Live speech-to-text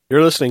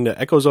You're listening to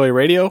Echo Zoe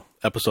Radio,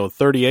 episode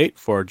 38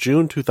 for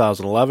June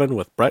 2011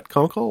 with Brett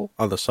Kunkle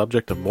on the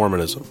subject of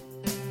Mormonism.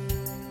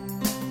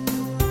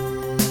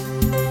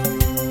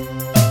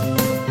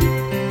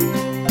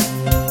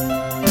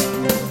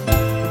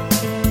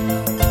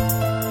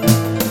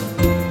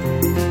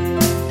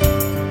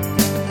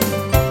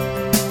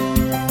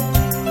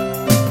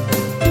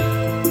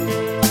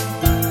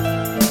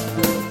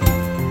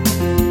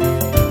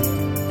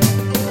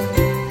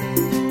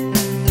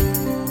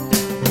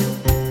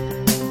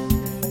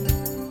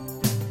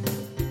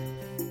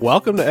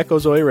 Welcome to Echo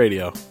Zoe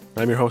Radio.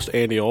 I'm your host,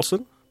 Andy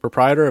Olson,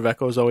 proprietor of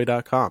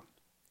EchoZoe.com.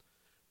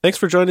 Thanks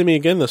for joining me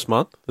again this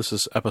month. This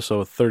is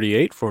episode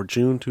 38 for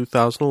June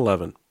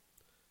 2011.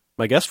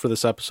 My guest for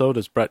this episode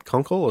is Brett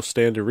Kunkle of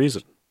Stand to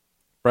Reason.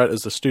 Brett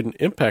is the Student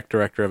Impact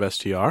Director of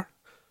STR.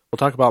 We'll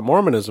talk about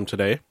Mormonism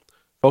today,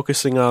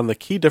 focusing on the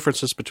key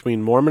differences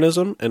between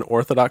Mormonism and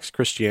Orthodox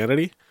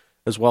Christianity,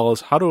 as well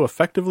as how to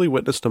effectively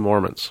witness to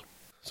Mormons.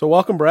 So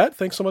welcome, Brett.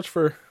 Thanks so much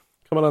for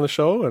coming on the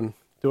show and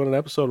doing an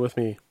episode with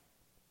me.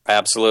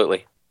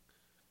 Absolutely.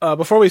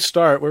 Before we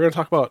start, we're going to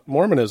talk about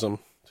Mormonism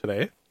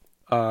today.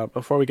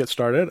 Before we get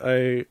started,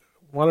 I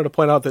wanted to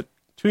point out that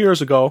 2 years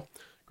ago,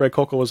 Greg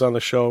Kunkle was on the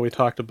show. We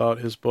talked about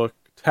his book,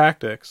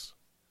 Tactics.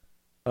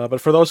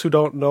 But for those who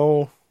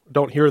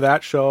don't hear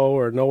that show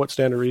or know what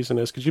Stand to Reason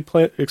is, could you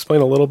explain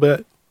a little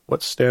bit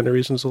what Stand to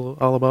Reason is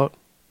all about?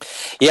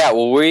 Yeah,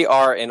 well, we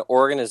are an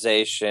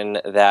organization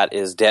that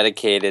is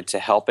dedicated to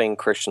helping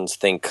Christians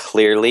think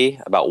clearly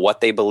about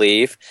what they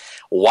believe,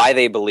 why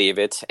they believe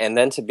it, and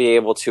then to be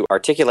able to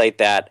articulate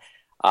that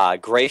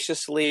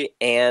graciously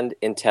and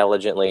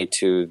intelligently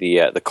to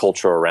the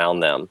culture around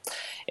them.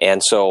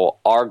 And so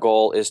our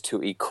goal is to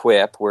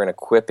we're an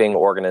equipping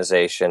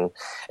organization,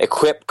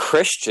 equip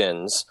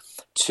Christians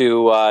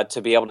to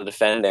be able to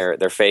defend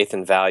their faith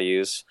and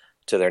values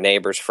to their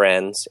neighbors,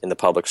 friends in the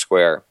public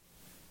square.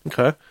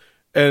 Okay.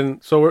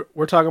 And so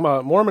we're talking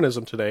about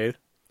Mormonism today.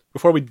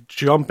 Before we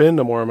jump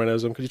into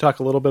Mormonism, could you talk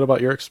a little bit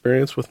about your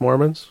experience with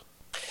Mormons?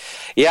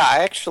 Yeah, I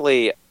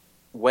actually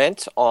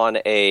went on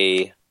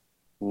a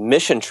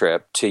mission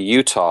trip to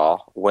Utah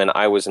when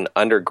I was an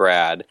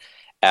undergrad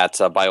at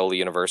Biola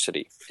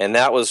University. And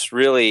that was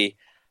really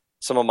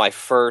some of my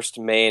first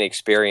main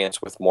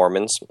experience with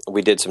Mormons.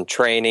 We did some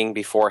training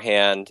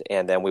beforehand,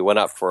 and then we went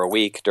up for a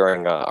week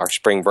during our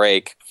spring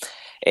break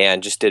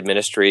and just did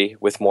ministry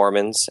with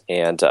Mormons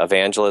and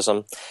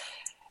evangelism.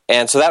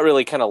 And so that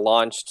really kind of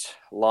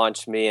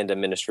launched me into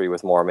ministry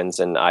with Mormons,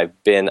 and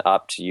I've been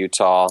up to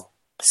Utah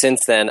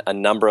since then a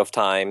number of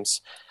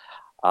times.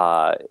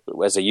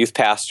 As a youth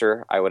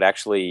pastor, I would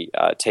actually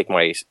take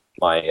my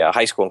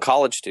high school and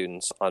college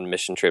students on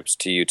mission trips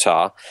to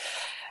Utah.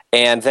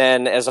 And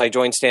then as I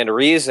joined Stand to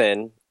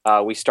Reason,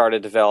 we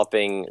started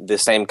developing the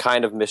same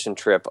kind of mission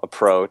trip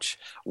approach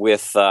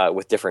with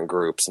different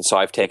groups. And so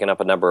I've taken up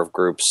a number of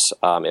groups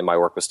in my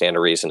work with Stand to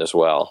Reason as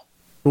well.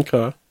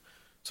 Okay.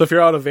 So if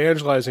you're out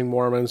evangelizing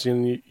Mormons,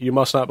 you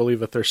must not believe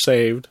that they're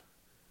saved.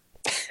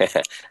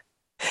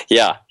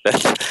 Yeah,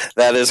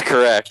 that is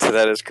correct.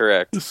 That is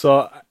correct.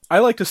 So I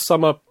like to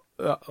sum up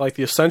like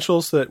the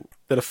essentials that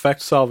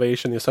affect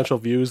salvation, the essential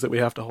views that we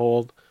have to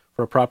hold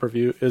for a proper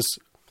view is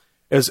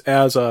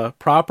as a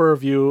proper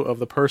view of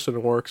the person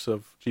and works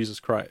of Jesus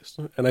Christ.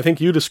 And I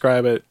think you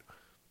describe it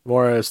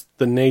more as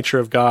the nature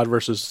of God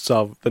versus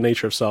the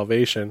nature of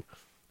salvation.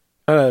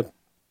 Kind of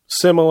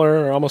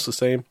similar or almost the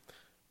same.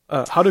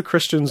 How do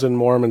Christians and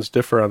Mormons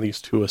differ on these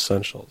two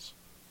essentials?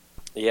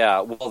 Yeah,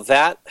 well,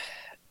 that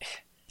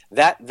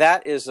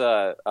is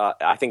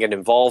I think an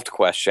involved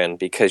question,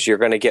 because you're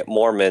going to get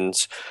Mormons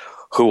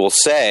who will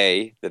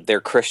say that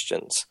they're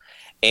Christians.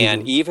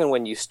 And even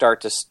when you start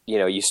to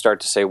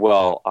say,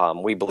 well,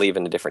 we believe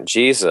in a different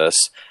Jesus,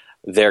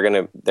 you're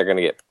going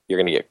to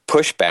get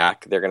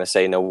pushback. They're going to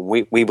say, no,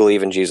 we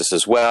believe in Jesus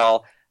as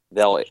well.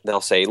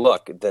 They'll say,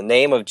 look, the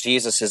name of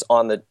Jesus is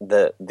on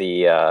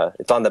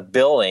it's on the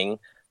building.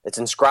 It's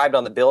inscribed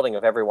on the building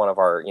of every one of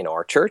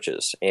our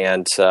churches.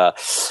 And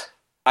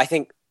I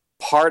think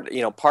part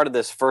of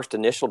this first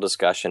initial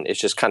discussion is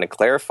just kind of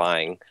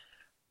clarifying,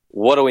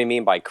 what do we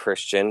mean by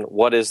Christian?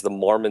 What is the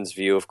Mormons'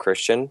 view of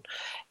Christian?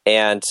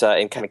 And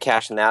kind of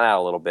cashing that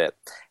out a little bit.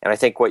 And I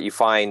think what you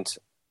find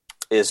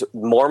is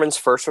Mormons'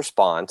 first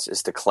response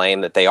is to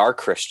claim that they are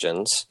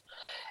Christians.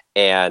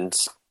 And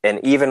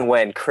even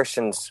when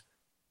Christians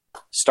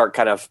start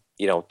kind of,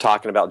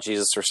 talking about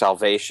Jesus or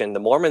salvation,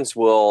 the Mormons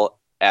will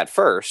at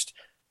first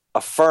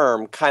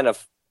affirm kind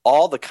of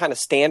all the kind of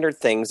standard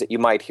things that you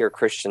might hear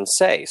Christians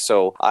say.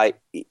 So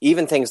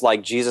even things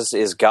like Jesus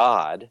is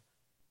God,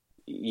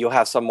 you'll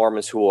have some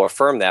Mormons who will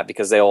affirm that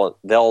because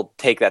they'll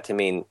take that to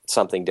mean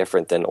something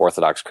different than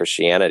Orthodox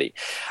Christianity.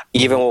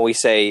 Even when we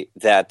say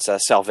that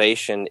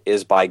salvation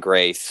is by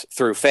grace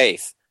through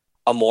faith,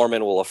 a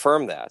Mormon will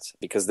affirm that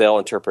because they'll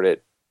interpret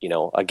it,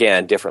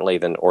 again, differently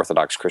than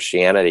Orthodox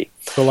Christianity.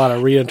 So a lot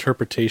of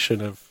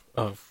reinterpretation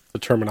of the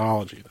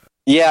terminology.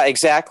 Yeah,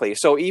 exactly.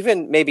 So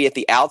even maybe at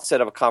the outset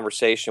of a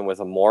conversation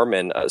with a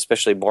Mormon,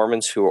 especially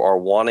Mormons who are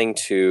wanting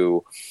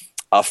to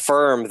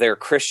affirm their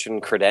Christian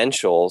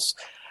credentials,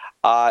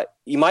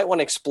 you might want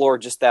to explore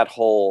just that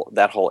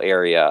whole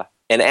area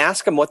and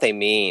ask them what they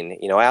mean.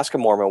 Ask a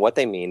Mormon what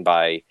they mean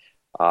by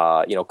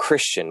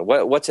Christian.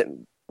 What's it?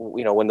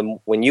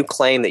 When you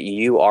claim that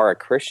you are a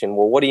Christian,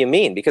 well, what do you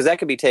mean? Because that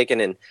could be taken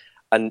in,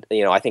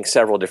 I think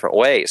several different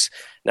ways.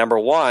 Number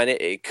one,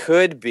 it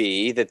could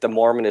be that the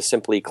Mormon is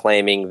simply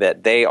claiming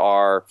that they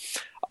are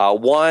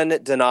one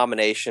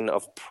denomination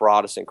of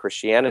Protestant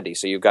Christianity.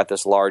 So you've got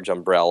this large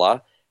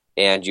umbrella,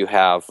 and you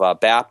have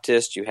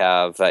Baptist, you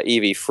have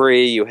EV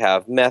Free, you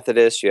have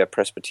Methodists, you have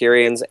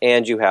Presbyterians,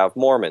 and you have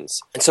Mormons.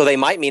 And so they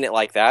might mean it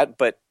like that,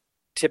 but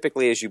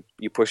typically, as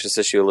you push this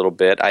issue a little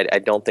bit, I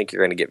don't think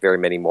you're going to get very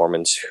many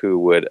Mormons who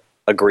would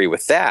agree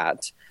with that.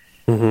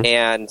 Mm-hmm.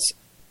 And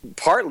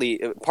part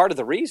of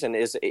the reason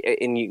is,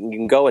 and you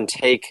can go and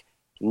take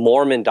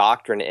Mormon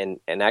doctrine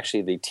and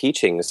actually the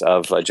teachings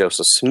of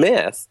Joseph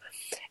Smith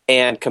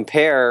and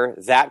compare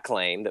that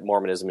claim that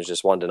Mormonism is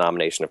just one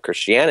denomination of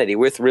Christianity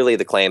with really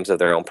the claims of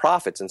their own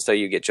prophets. And so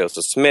you get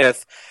Joseph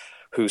Smith,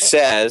 who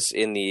says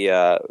in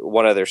the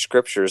one of their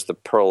scriptures, the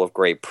Pearl of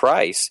Great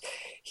Price,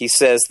 he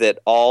says that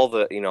all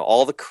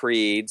the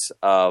creeds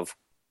of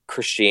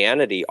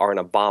Christianity are an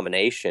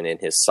abomination in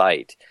his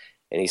sight,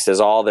 and he says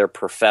all their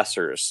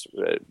professors,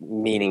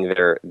 meaning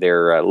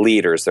their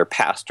leaders, their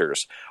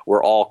pastors,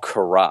 were all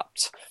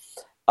corrupt.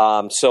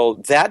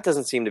 So that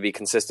doesn't seem to be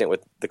consistent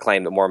with the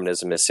claim that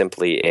Mormonism is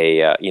simply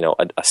a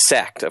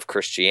sect of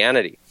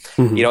Christianity.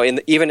 Mm-hmm.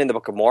 Even in the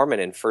Book of Mormon,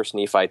 in 1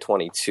 Nephi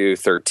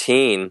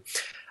 22:13.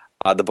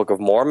 The Book of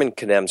Mormon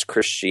condemns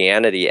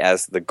Christianity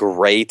as the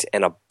great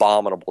and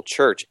abominable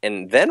church,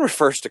 and then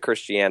refers to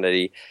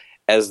Christianity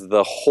as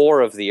the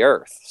whore of the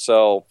earth.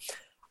 So,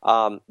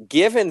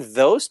 given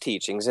those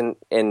teachings, and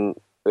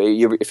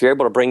if you're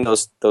able to bring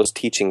those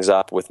teachings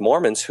up with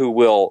Mormons who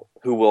will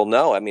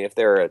know, I mean, if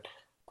they're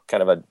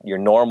your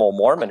normal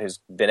Mormon who's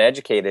been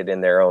educated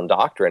in their own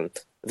doctrine,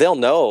 they'll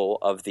know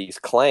of these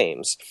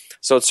claims.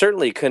 So it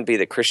certainly couldn't be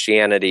that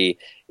Christianity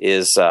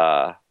is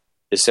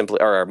simply,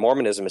 or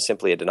Mormonism is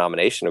simply a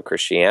denomination of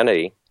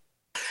Christianity.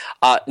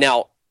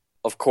 Now,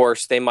 of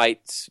course, they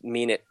might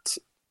mean it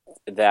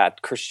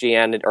that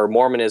Christianity or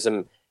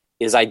Mormonism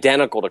is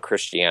identical to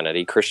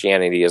Christianity.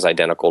 Christianity is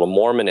identical to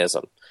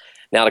Mormonism.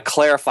 Now, to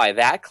clarify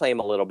that claim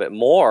a little bit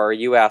more,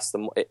 you ask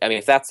them, I mean,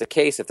 if that's the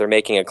case, if they're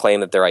making a claim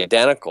that they're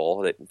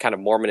identical, that kind of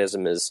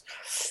Mormonism is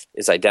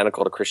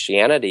identical to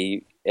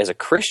Christianity, as a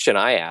Christian,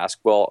 I ask,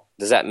 well,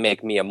 does that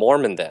make me a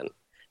Mormon then?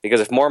 Because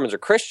if Mormons are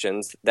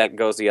Christians, that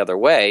goes the other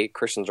way.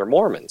 Christians are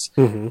Mormons.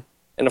 Mm-hmm.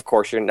 And of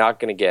course, you're not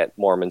going to get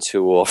Mormons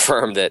who will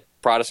affirm that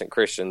Protestant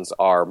Christians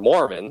are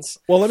Mormons.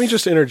 Well, let me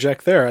just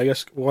interject there. I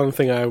guess one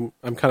thing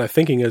I'm kind of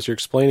thinking as you're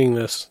explaining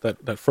this,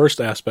 that first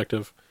aspect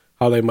of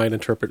how they might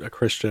interpret a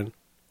Christian,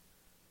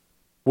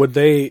 would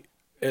they,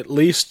 at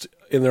least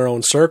in their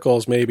own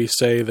circles, maybe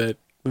say that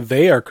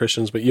they are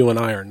Christians, but you and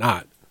I are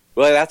not?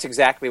 Well, that's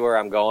exactly where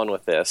I'm going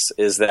with this,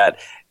 is that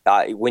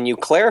when you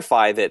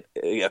clarify that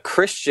a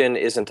Christian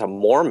isn't a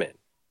Mormon,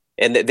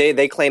 and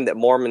they claim that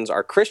Mormons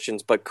are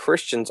Christians, but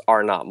Christians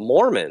are not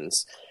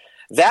Mormons,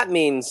 that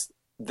means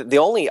the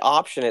only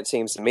option, it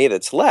seems to me,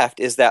 that's left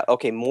is that,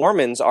 okay,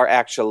 Mormons are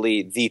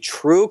actually the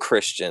true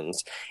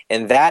Christians,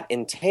 and that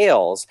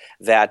entails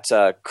that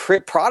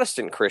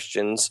Protestant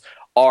Christians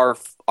are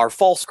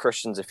false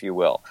Christians, if you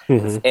will.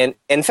 Mm-hmm. And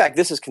in fact,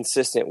 this is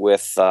consistent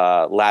with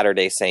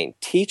Latter-day Saint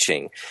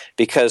teaching,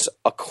 because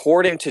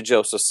according to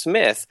Joseph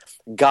Smith,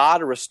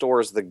 God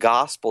restores the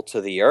gospel to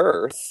the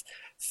earth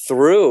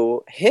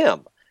through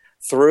him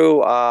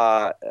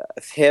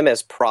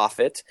as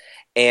prophet.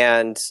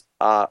 And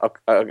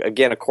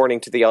again,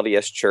 according to the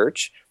LDS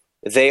Church,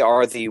 they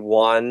are the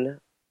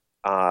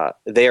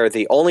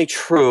only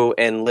true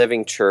and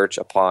living church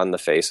upon the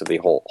face of the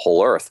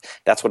whole earth.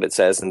 That's what it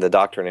says in the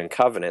Doctrine and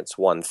Covenants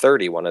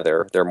 130, one of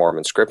their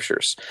Mormon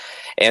scriptures.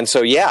 And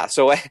so,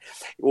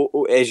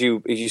 as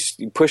you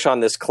push on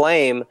this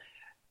claim,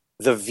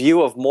 the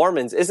view of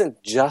Mormons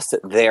isn't just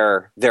that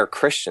they're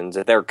Christians,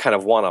 that they're kind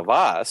of one of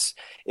us,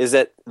 is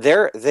that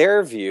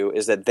their view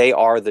is that they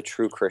are the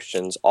true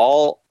Christians.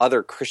 All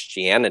other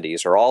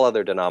Christianities or all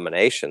other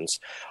denominations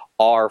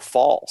are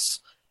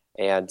false.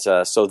 And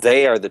so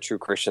they are the true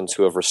Christians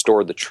who have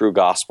restored the true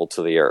gospel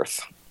to the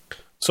earth.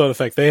 So in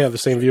effect, they have the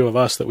same view of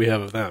us that we have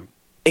of them.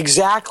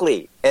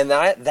 Exactly. And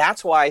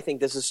that's why I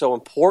think this is so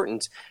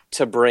important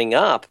to bring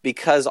up,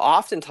 because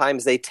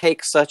oftentimes they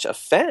take such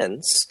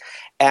offense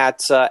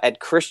at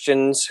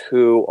Christians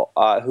who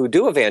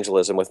do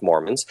evangelism with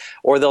Mormons,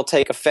 or they'll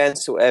take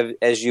offense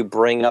as you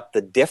bring up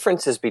the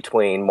differences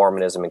between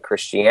Mormonism and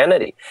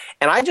Christianity.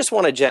 And I just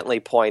want to gently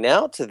point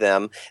out to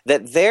them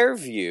that their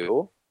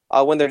view,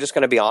 when they're just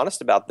going to be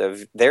honest about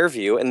their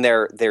view, and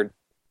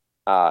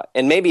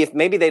and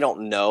maybe they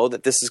don't know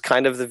that this is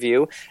kind of the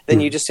view,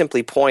 then you just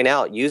simply point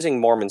out,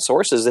 using Mormon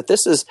sources, that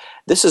this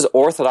is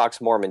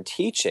Orthodox Mormon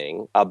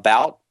teaching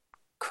about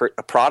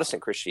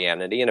Protestant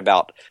Christianity and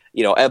about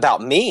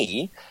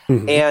me,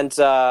 mm-hmm.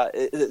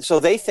 and so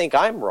they think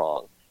I'm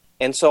wrong,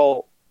 and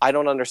so I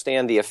don't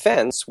understand the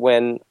offense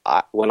when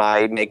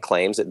I make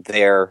claims that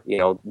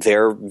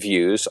their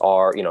views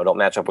are, don't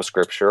match up with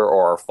Scripture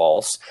or are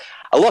false.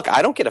 Look,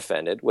 I don't get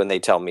offended when they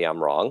tell me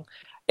I'm wrong.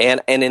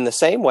 And in the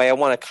same way, I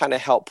want to kind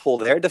of help pull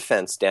their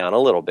defense down a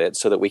little bit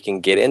so that we can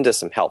get into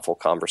some helpful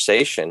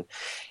conversation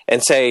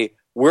and say,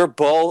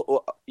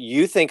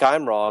 you think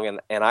I'm wrong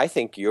and I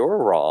think you're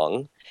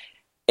wrong.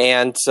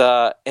 And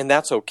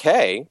that's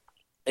okay.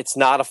 It's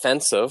not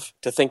offensive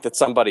to think that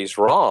somebody's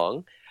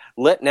wrong.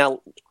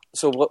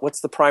 So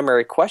what's the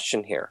primary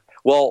question here?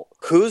 Well,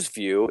 whose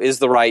view is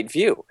the right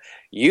view?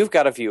 You've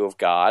got a view of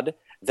God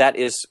that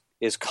is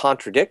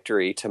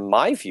contradictory to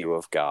my view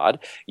of God.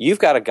 You've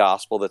got a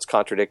gospel that's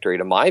contradictory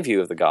to my view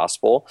of the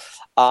gospel.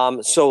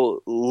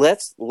 So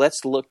let's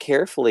look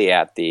carefully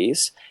at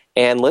these,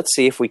 and let's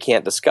see if we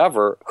can't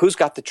discover who's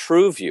got the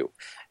true view.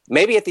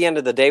 Maybe at the end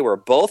of the day we're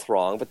both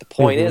wrong, but the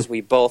point is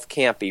we both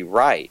can't be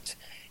right.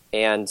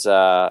 And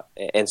so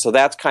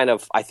that's kind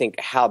of, I think,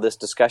 how this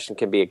discussion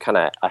can be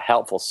a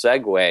helpful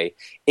segue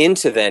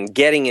into then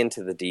getting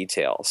into the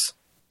details.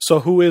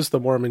 So who is the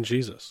Mormon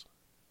Jesus?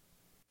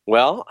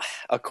 Well,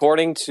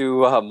 according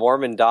to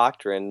Mormon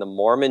doctrine, the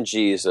Mormon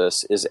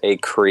Jesus is a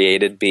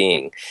created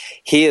being.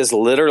 He is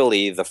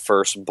literally the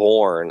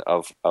firstborn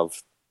of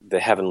the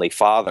Heavenly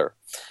Father.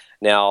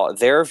 Now,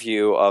 their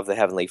view of the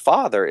Heavenly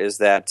Father is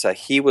that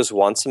he was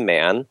once a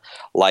man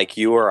like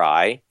you or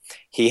I.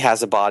 He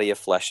has a body of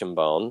flesh and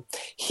bone.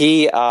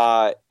 He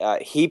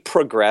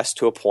progressed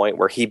to a point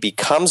where he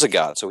becomes a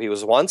God. So he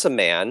was once a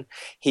man.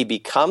 He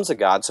becomes a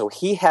God. So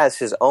he has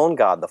his own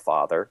God, the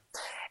Father.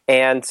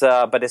 And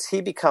but as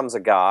he becomes a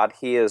God,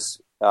 he is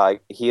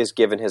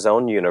given his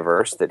own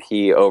universe that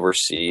he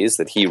oversees,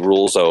 that he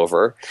rules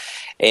over,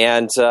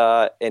 and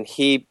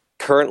he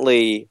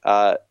currently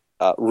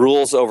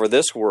rules over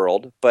this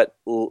world, but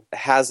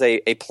has a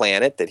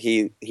planet that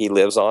he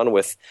lives on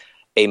with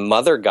a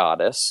mother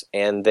goddess,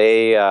 and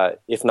they,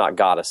 if not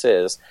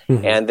goddesses,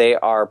 and they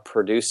are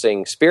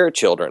producing spirit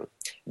children.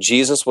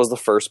 Jesus was the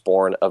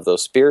firstborn of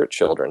those spirit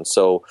children,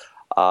 so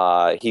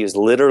he is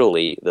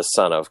literally the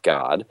Son of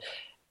God.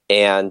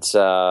 And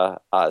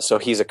so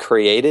he's a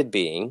created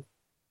being.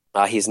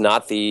 He's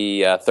not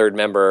the third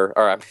member,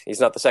 or he's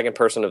not the second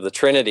person of the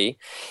Trinity.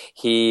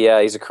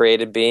 He's a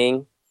created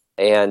being,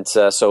 and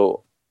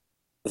so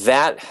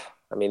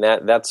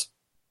that's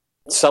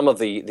some of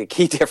the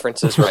key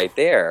differences right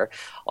there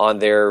on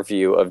their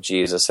view of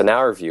Jesus and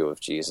our view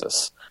of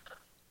Jesus.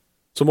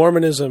 So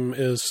Mormonism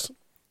is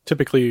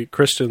typically,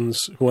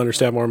 Christians who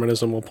understand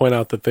Mormonism will point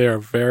out that they are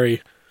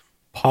very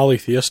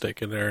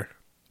polytheistic in their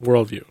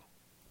worldview.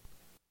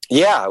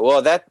 Yeah,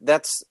 well,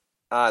 that's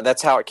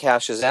how it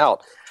cashes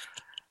out.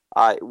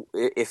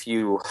 If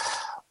you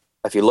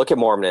look at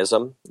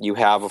Mormonism, you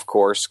have, of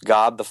course,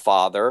 God the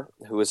Father,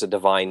 who is a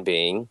divine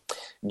being.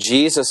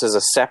 Jesus is a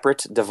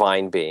separate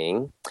divine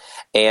being,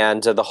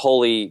 and the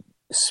Holy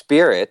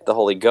Spirit, the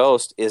Holy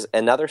Ghost, is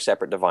another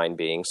separate divine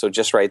being. So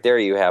just right there,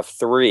 you have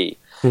three.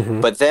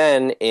 But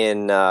then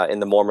in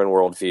the Mormon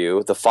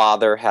worldview, the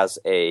Father has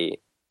a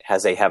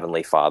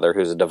heavenly Father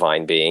who's a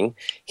divine being.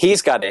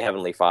 He's got a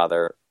heavenly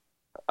Father.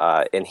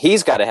 And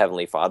he's got a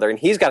heavenly Father, and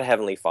he's got a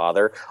heavenly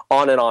Father,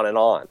 on and on and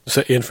on.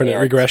 So infinite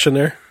regression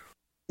there?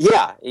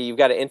 Yeah, you've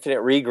got an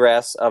infinite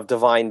regress of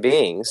divine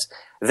beings.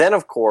 Then,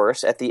 of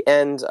course, at the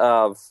end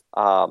of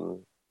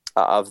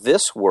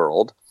this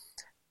world,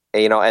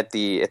 at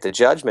the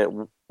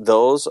judgment,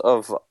 those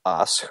of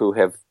us who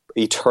have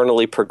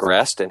eternally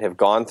progressed and have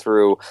gone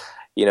through,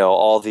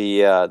 all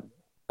the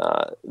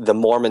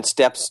Mormon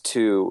steps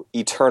to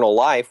eternal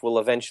life will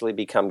eventually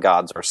become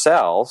gods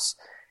ourselves.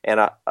 And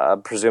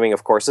presuming,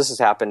 of course, this has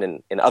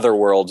happened in other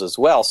worlds as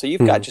well. So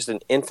you've got just an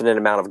infinite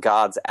amount of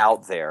gods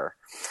out there,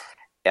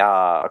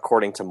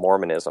 according to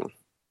Mormonism.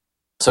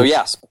 So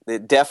yes,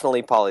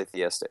 definitely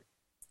polytheistic.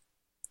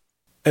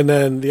 And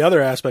then the other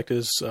aspect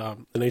is the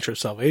nature of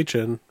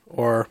salvation,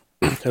 or,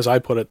 as I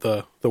put it,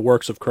 the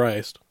works of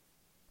Christ.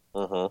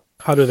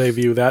 How do they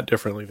view that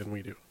differently than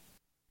we do?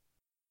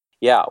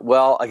 Yeah,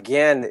 well,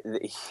 again,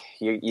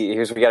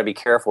 here's where we got to be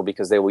careful,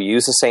 because they will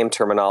use the same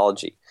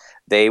terminology.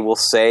 They will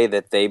say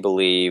that they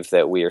believe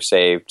that we are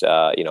saved,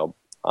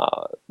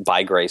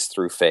 by grace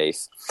through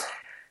faith.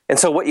 And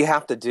so what you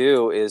have to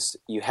do is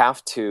you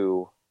have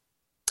to,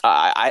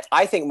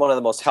 I think one of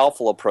the most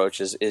helpful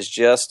approaches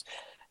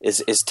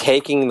is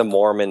taking the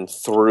Mormon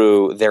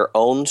through their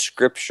own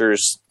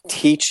scriptures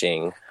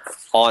teaching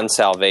on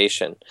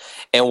salvation.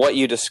 And what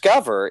you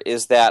discover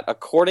is that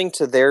according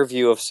to their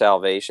view of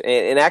salvation,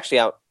 and actually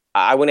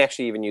I wouldn't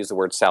actually even use the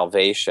word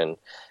salvation,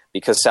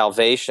 because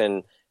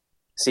salvation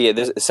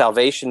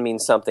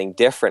means something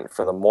different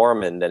for the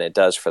Mormon than it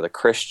does for the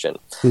Christian.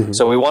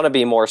 So we want to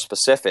be more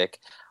specific.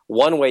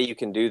 One way you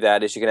can do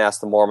that is you can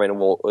ask the Mormon,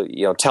 well,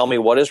 tell me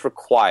what is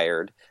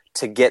required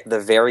to get the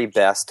very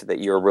best that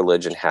your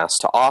religion has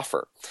to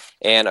offer.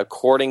 And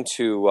according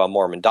to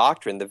Mormon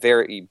doctrine, the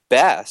very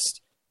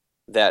best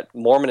that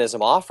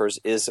Mormonism offers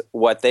is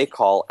what they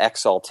call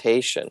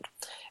exaltation.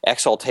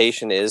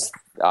 exaltation is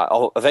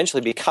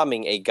eventually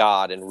becoming a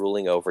god and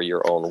ruling over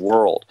your own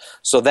world.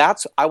 So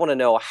I want to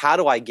know, how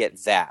do I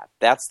get that?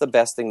 That's the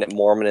best thing that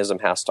Mormonism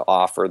has to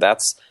offer.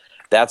 That's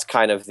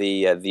kind of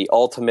the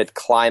ultimate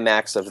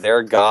climax of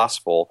their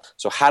gospel.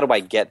 So how do I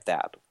get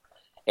that?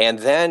 And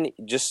then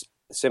just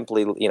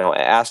simply,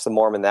 ask the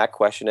Mormon that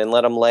question and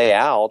let them lay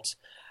out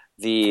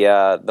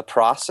the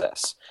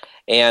process.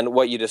 And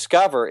what you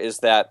discover is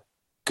that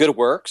good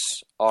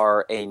works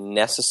are a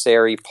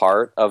necessary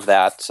part of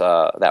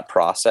that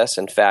process.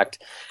 In fact,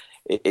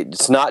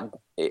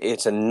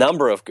 it's a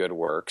number of good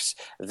works.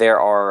 There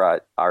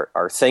are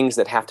things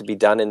that have to be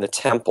done in the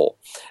temple.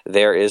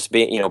 There is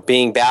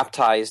being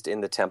baptized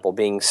in the temple,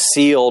 being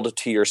sealed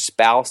to your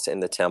spouse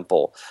in the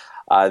temple.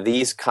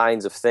 These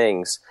kinds of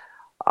things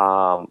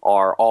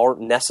are all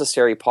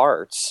necessary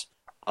parts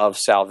of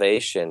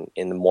salvation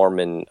in the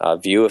Mormon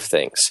view of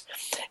things.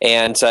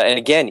 And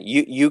again,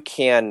 you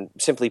can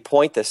simply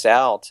point this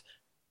out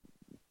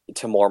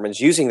to Mormons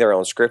using their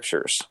own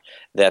scriptures,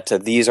 that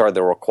these are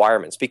the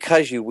requirements,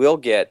 because you will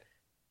get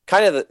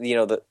kind of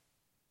the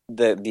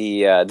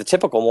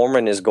typical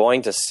Mormon is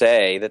going to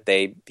say that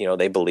they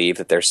believe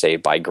that they're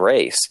saved by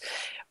grace.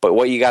 But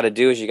what you got to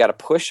do is you got to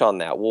push on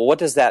that. Well, what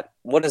does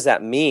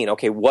that mean?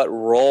 Okay, what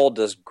role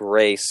does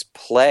grace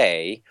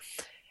play?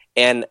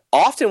 And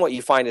often what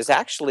you find is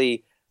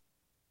actually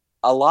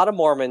a lot of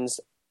Mormons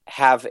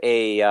have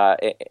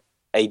a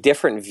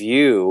different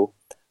view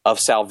of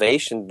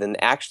salvation than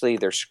actually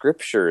their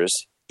scriptures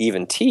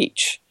even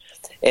teach.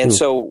 And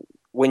so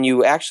when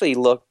you actually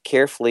look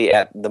carefully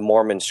at the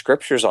Mormon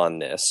scriptures on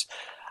this,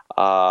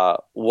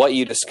 what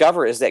you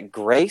discover is that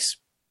grace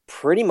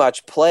pretty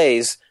much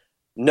plays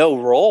no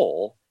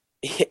role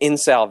in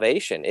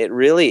salvation. It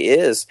really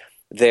is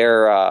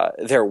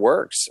their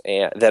works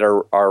that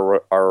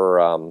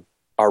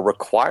are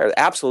required,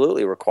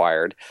 absolutely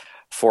required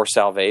for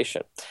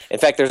salvation. In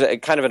fact, there's a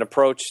kind of an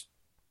approach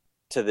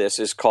to this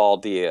is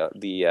called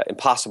the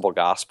impossible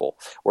gospel,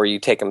 where you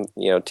take them,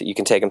 you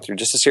can take them through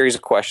just a series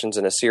of questions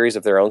and a series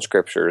of their own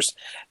scriptures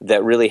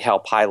that really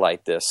help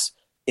highlight this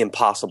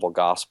impossible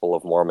gospel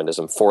of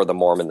Mormonism for the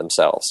Mormon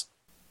themselves.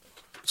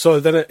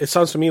 So then it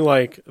sounds to me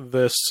like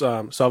this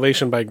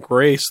salvation by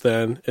grace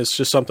then is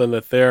just something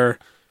that they're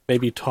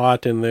maybe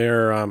taught in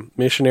their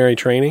missionary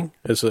training,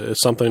 is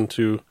something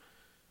to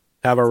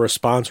have a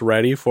response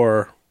ready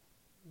for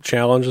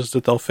challenges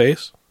that they'll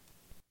face.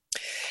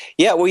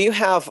 Yeah, well, you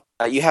have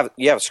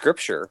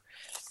scripture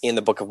in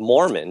the Book of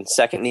Mormon,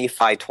 2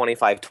 Nephi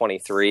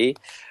 25:23,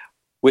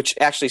 which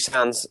actually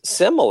sounds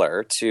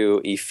similar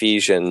to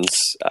Ephesians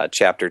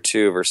chapter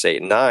 2, verse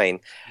 8 and 9.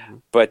 Mm-hmm.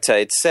 But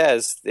it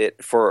says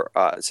that for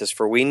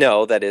we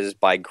know that it is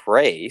by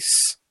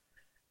grace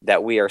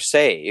that we are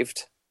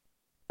saved.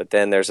 But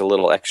then there's a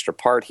little extra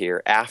part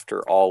here,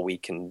 after all we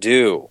can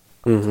do.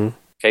 Mm-hmm.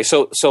 Okay,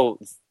 so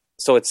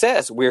it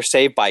says we're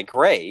saved by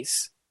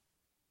grace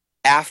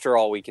after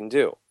all we can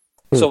do.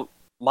 So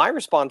my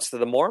response to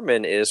the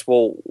Mormon is,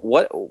 well,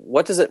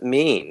 what does it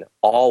mean,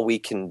 all we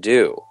can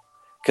do?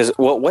 Because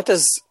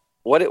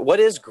what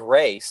is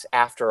grace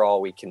after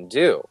all we can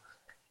do?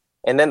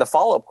 And then the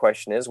follow-up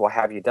question is, well,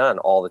 have you done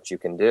all that you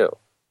can do?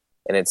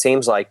 And it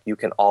seems like you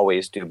can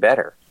always do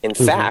better. In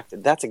fact,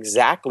 that's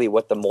exactly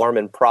what the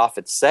Mormon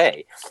prophets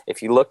say.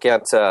 If you look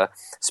at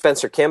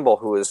Spencer Kimball,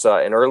 who was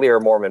an earlier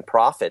Mormon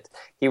prophet,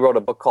 he wrote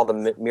a book called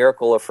The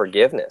Miracle of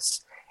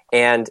Forgiveness.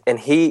 And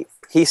he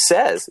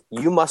says,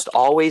 you must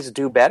always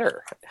do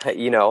better.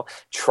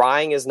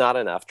 Trying is not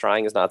enough.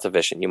 Trying is not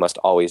sufficient. You must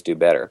always do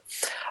better.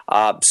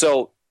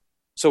 So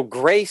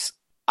grace,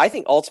 I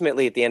think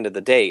ultimately at the end of the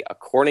day,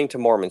 according to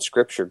Mormon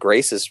scripture,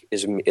 grace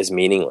is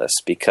meaningless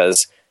because,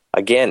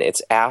 again,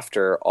 it's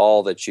after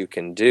all that you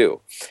can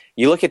do.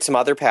 You look at some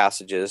other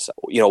passages.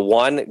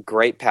 One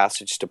great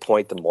passage to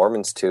point the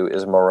Mormons to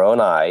is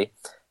Moroni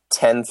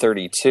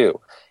 10:32.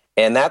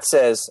 And it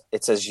says,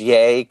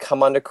 yea,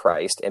 come unto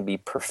Christ and be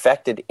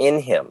perfected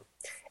in him,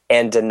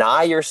 and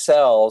deny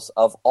yourselves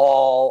of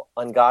all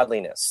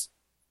ungodliness.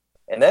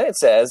 And then it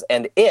says,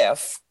 and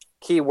if,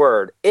 key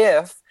word,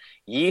 if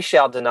ye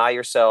shall deny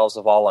yourselves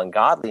of all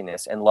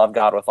ungodliness and love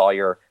God with all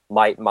your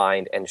might,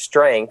 mind, and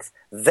strength,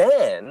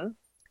 then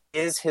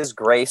is his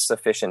grace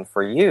sufficient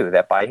for you,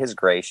 that by his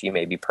grace ye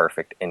may be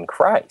perfect in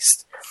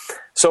Christ.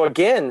 So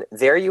again,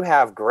 there you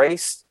have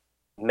grace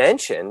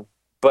mentioned,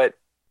 but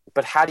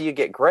how do you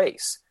get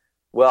grace?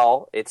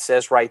 Well, it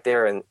says right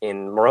there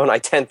in Moroni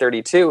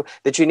 10:32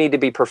 that you need to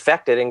be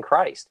perfected in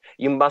Christ.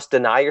 You must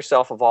deny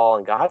yourself of all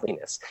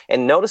ungodliness.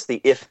 And notice the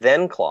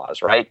if-then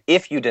clause, right?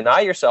 If you deny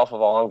yourself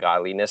of all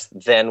ungodliness,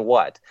 then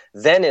what?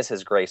 Then is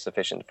his grace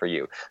sufficient for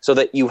you. So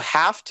that you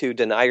have to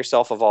deny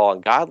yourself of all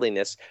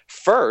ungodliness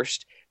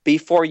first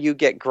before you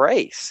get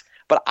grace.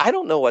 But I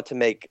don't know what to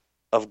make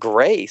of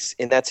grace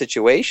in that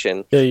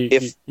situation. Yeah,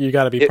 you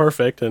got to be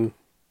perfect and...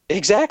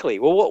 Exactly.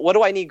 Well, what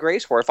do I need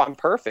grace for? If I'm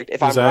perfect,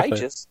 if I'm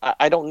righteous,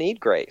 I don't need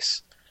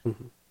grace.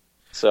 Mm-hmm.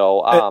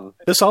 So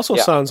this also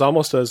sounds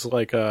almost as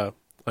like the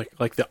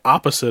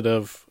opposite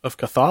of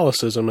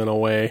Catholicism in a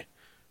way,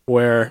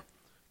 where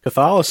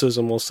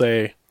Catholicism will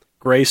say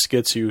grace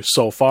gets you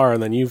so far,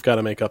 and then you've got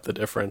to make up the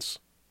difference.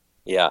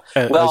 Yeah.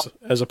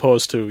 As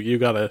opposed to you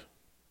got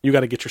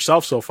to get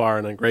yourself so far,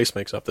 and then grace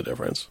makes up the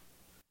difference.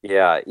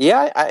 Yeah.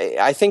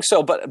 I think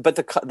so. But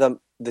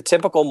the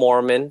typical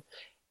Mormon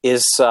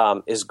is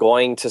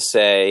going to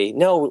say,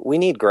 no, we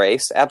need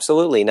grace.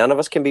 Absolutely, none of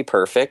us can be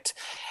perfect.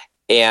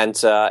 And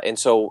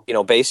so,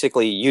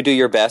 basically you do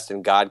your best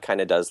and God kind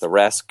of does the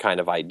rest kind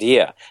of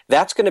idea.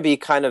 That's going to be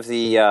kind of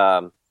the,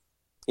 kind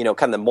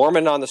of the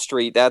Mormon on the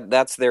street.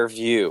 That's their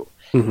view.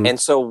 Mm-hmm. And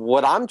so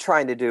what I'm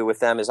trying to do with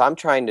them is I'm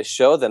trying to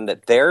show them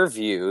that their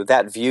view,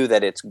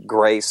 that it's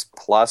grace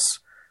plus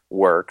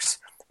works,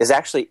 is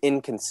actually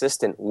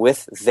inconsistent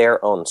with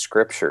their own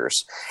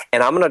scriptures.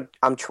 And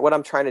what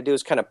I'm trying to do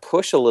is kind of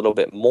push a little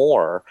bit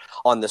more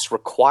on this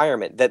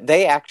requirement that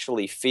they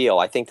actually feel.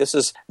 I think this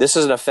is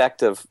an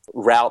effective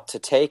route to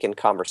take in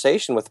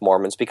conversation with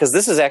Mormons, because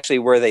this is actually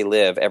where they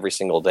live every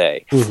single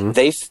day. Mm-hmm.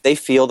 They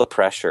feel the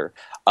pressure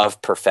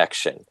of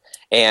perfection.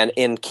 And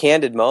in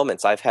candid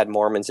moments, I've had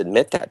Mormons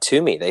admit that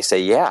to me. They say,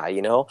 yeah,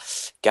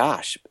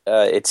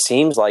 it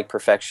seems like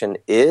perfection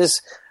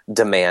is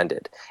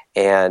demanded.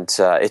 And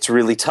it's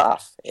really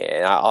tough.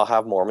 And I'll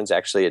have Mormons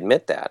actually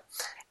admit that.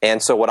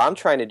 And so what I'm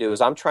trying to do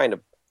is I'm trying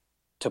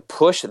to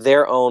push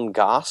their own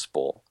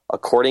gospel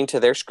according to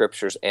their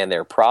scriptures and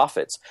their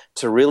prophets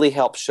to really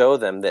help show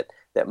them that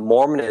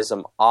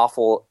Mormonism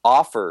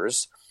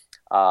offers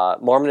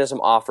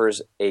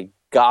a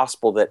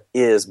gospel that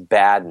is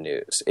bad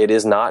news. It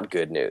is not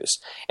good news.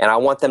 And I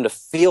want them to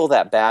feel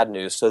that bad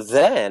news. So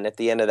then at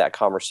the end of that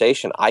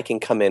conversation, I can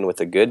come in with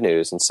the good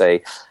news and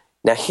say,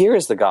 now here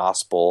is the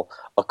gospel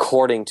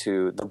according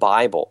to the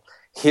Bible.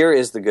 Here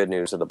is the good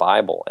news of the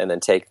Bible, and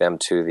then take them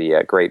to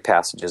the great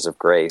passages of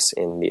grace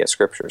in the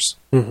scriptures.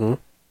 Mm-hmm.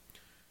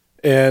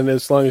 And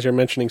as long as you're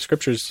mentioning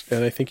scriptures,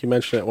 and I think you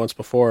mentioned it once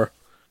before,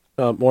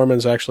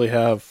 Mormons actually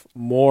have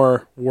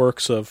more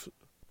works of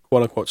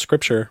quote-unquote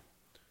scripture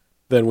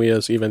than we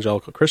as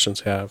evangelical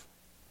Christians have.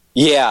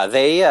 Yeah,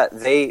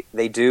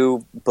 they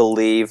do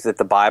believe that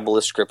the Bible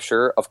is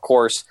scripture. Of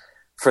course,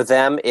 for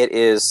them,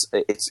 it's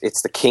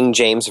the King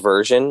James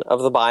version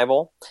of the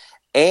Bible,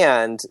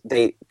 and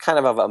they kind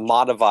of have a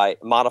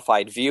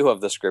modified view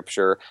of the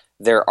Scripture.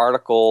 Their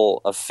Article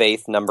of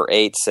Faith number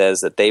 8 says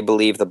that they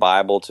believe the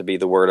Bible to be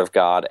the Word of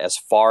God as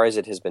far as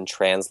it has been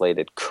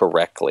translated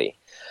correctly.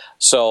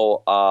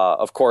 So,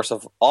 of course,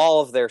 of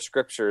all of their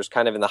Scriptures,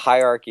 kind of in the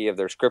hierarchy of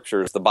their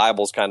Scriptures, the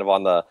Bible's kind of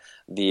on the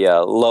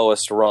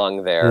lowest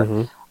rung there.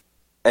 Mm-hmm.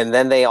 And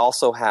then they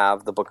also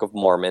have the Book of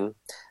Mormon.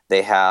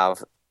 They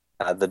have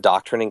the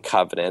Doctrine and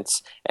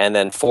Covenants, and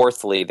then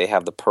fourthly, they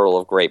have the Pearl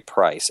of Great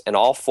Price. And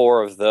all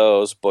four of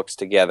those books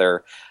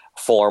together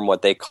form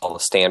what they call the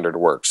standard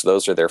works.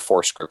 Those are their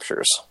four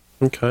scriptures.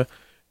 Okay.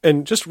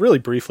 And just really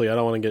briefly, I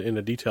don't want to get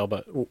into detail,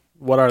 but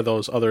what are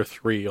those other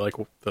three, like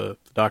the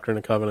Doctrine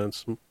and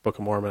Covenants, Book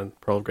of Mormon,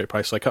 Pearl of Great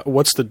Price? Like,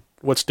 what's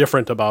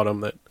different about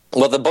them?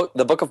 Well, the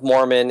Book of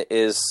Mormon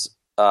is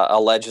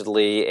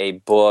allegedly a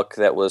book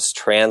that was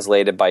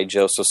translated by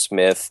Joseph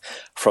Smith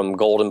from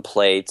golden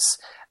plates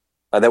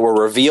that were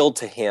revealed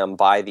to him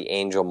by the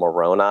angel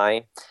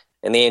Moroni.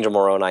 And the angel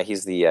Moroni,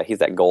 he's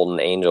that golden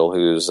angel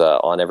who's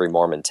on every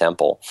Mormon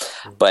temple.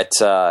 But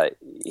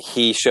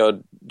he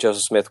showed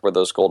Joseph Smith where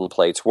those golden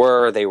plates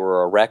were. They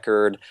were a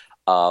record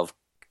of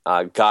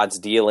God's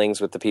dealings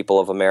with the people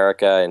of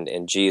America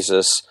and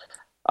Jesus,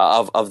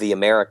 of the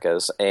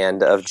Americas,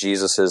 and of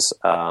Jesus's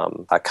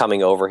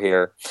coming over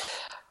here.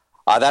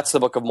 That's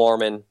the Book of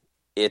Mormon.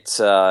 It's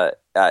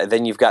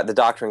then you've got the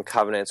Doctrine and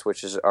Covenants,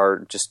 which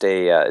are just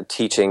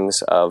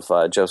teachings of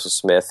Joseph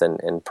Smith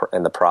and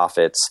the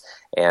prophets,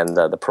 and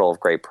the Pearl of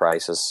Great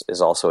Price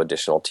is also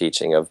additional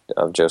teaching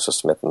of Joseph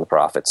Smith and the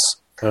prophets.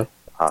 Huh?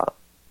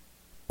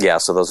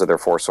 So those are their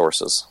four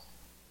sources.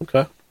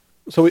 Okay,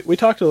 so you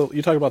talked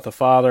about the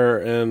Father,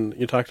 and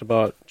you talked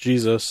about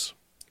Jesus,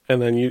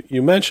 and then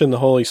you mentioned the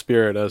Holy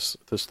Spirit as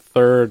this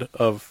third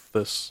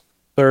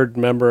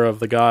member of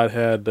the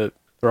Godhead, that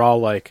they're all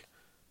like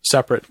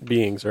separate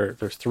beings, or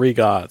there's three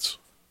gods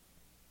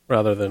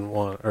rather than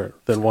one, or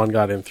than one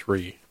God in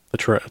three, the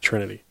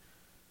Trinity.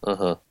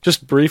 Uh-huh.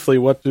 Just briefly,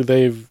 what do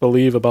they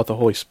believe about the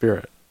Holy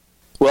Spirit?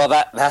 Well,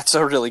 that's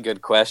a really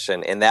good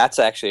question, and that's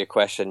actually a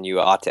question you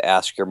ought to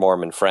ask your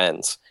Mormon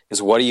friends,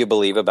 is what do you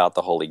believe about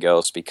the Holy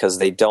Ghost? Because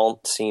they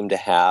don't seem to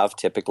have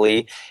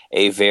typically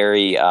a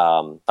very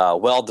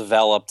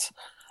well-developed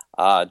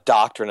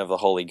doctrine of the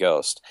Holy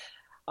Ghost.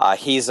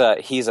 He has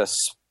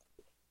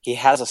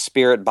a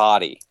spirit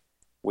body,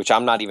 which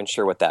I'm not even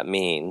sure what that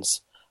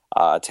means,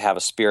 to have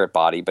a spirit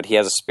body, but he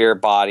has a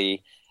spirit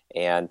body,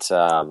 and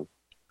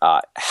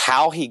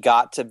how he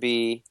got to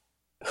be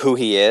who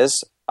he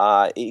is,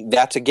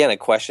 that's, again, a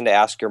question to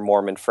ask your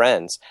Mormon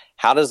friends.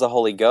 How does the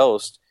Holy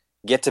Ghost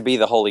get to be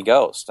the Holy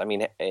Ghost? I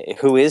mean,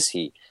 who is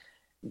he?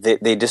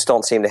 They just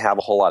don't seem to have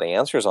a whole lot of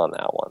answers on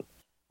that one.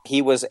 He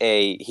is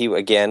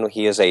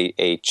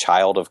a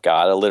child of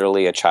God,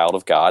 literally a child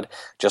of God,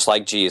 just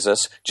like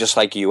Jesus, just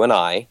like you and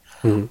I.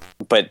 Mm-hmm.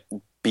 But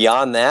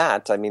beyond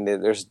that, I mean,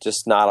 there's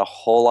just not a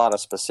whole lot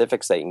of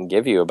specifics they can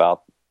give you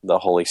about the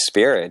Holy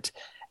Spirit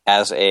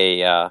as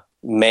a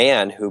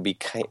man who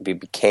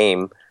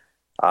became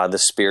the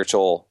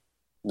spiritual,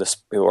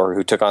 or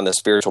who took on the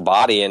spiritual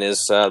body and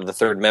is the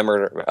third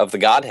member of the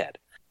Godhead.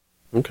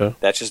 Okay.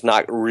 That's just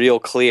not real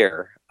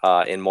clear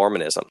in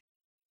Mormonism.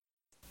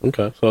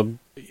 Okay, so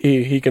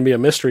he can be a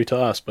mystery to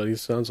us, but he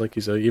sounds like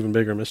he's an even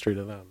bigger mystery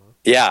to them. Huh?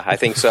 Yeah, I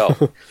think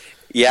so.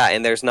 Yeah,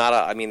 and there's not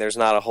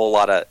a whole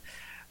lot of.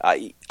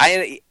 I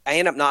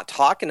end up not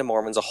talking to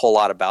Mormons a whole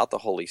lot about the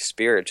Holy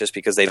Spirit just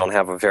because they don't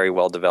have a very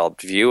well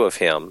developed view of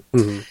him,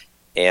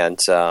 and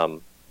a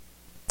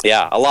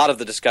lot of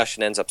the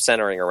discussion ends up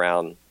centering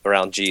around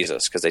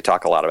Jesus because they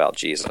talk a lot about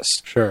Jesus.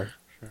 Sure.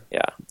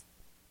 Yeah.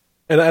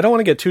 And I don't want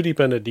to get too deep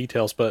into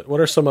details, but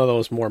what are some of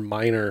those more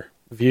minor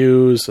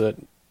views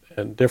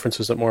and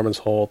differences that Mormons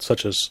hold,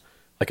 such as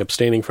like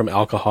abstaining from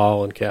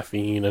alcohol and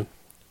caffeine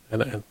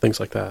and things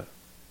like that?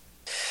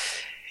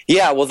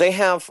 Yeah, well, they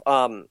have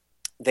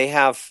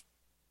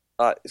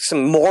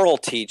some moral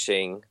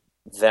teaching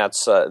that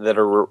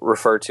are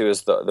referred to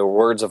as the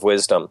words of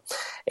wisdom,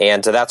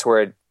 and that's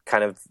where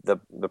kind of the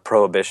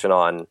prohibition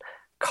on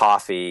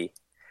coffee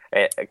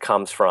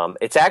comes from.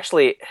 It's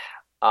actually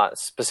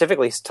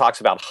specifically talks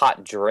about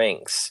hot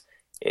drinks.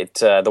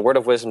 The word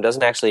of wisdom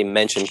doesn't actually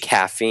mention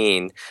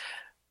caffeine,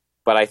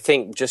 but I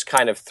think just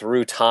kind of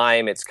through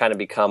time, it's kind of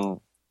become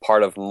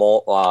part of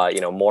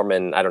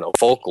Mormon,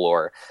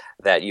 folklore,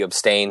 that you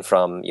abstain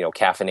from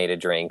caffeinated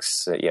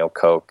drinks,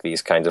 Coke,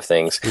 these kinds of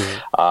things.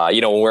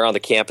 Mm-hmm. When we're on the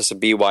campus of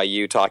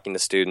BYU talking to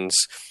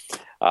students,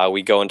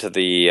 we go into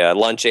the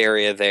lunch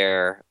area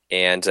there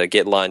and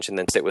get lunch and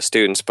then sit with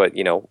students, but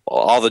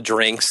all the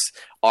drinks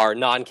are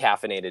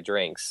non-caffeinated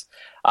drinks.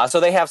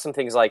 So they have some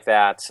things like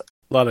that.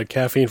 A lot of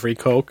caffeine-free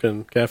Coke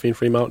and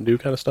caffeine-free Mountain Dew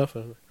kind of stuff.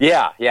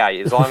 Yeah.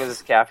 As long as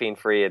it's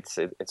caffeine-free,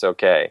 it's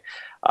okay.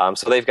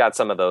 So they've got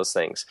some of those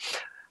things,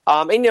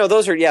 and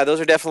those are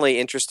definitely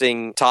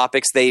interesting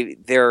topics.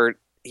 There's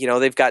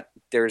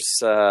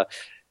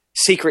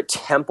secret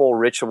temple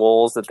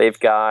rituals that they've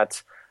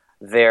got.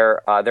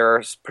 There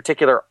are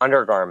particular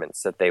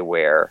undergarments that they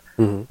wear.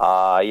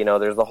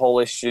 Mm-hmm. There's the whole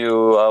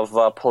issue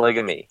of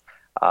polygamy.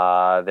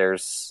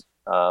 There's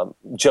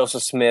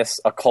Joseph Smith's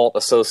occult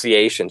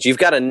associations. You've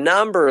got a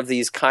number of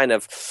these kind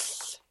of,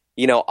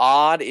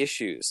 odd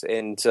issues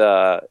and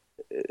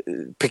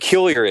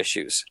peculiar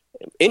issues,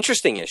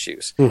 interesting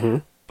issues. Mm-hmm.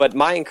 But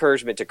my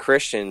encouragement to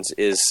Christians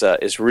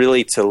is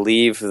really to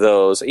leave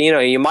those.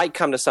 You might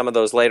come to some of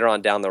those later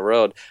on down the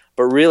road,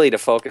 but really to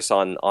focus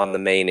on the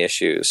main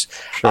issues,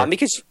 sure.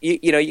 Because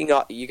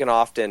you can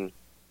often.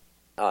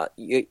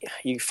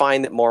 You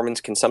find that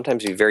Mormons can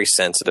sometimes be very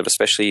sensitive,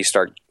 especially you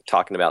start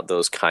talking about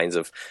those kinds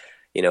of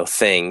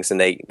things,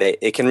 and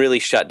it can really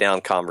shut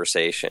down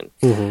conversation.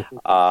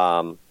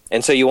 Mm-hmm.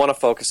 And so you want to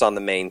focus on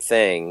the main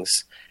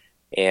things.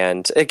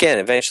 And again,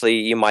 eventually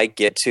you might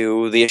get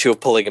to the issue of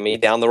polygamy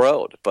down the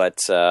road. But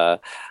for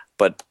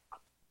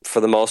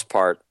the most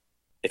part,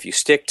 if you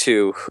stick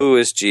to who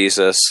is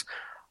Jesus,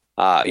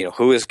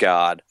 who is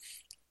God,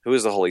 who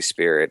is the Holy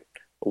Spirit,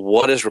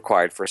 what is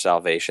required for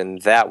salvation,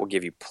 that will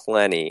give you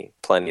plenty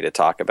to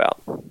talk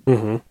about.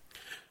 Mm-hmm.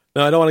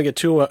 Now, I don't want to get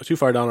too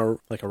far down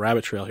a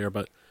rabbit trail here,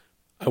 but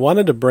I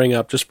wanted to bring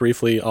up just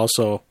briefly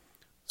also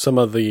some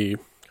of the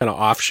kind of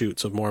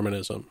offshoots of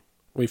Mormonism.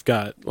 We've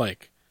got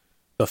like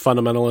the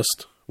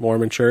Fundamentalist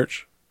Mormon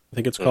Church, I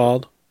think it's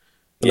called.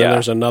 And then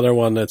there's another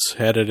one that's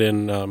headed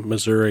in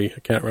Missouri. I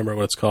can't remember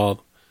what it's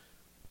called.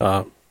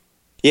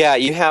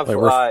 You have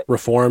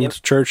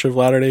Reformed Church of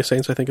Latter-day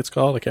Saints, I think it's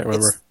called. I can't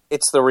remember.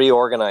 It's the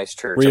Reorganized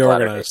Church of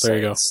Latter-day Saints. There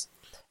you go.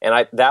 And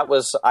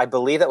I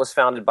believe that was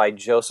founded by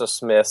Joseph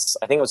Smith's,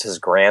 I think it was his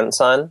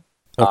grandson,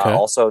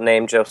 also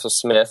named Joseph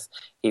Smith.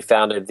 He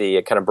founded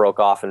kind of broke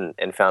off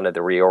and founded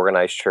the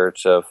Reorganized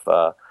Church of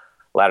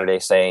Latter-day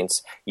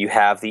Saints. You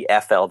have the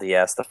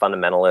FLDS, the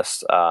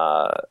Fundamentalist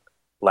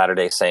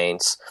Latter-day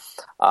Saints.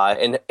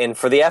 And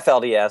for the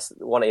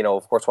FLDS, one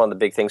of the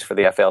big things for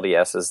the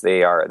FLDS is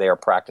they are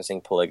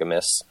practicing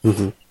polygamists.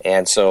 Mm-hmm.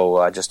 And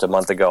so just a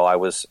month ago, I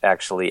was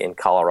actually in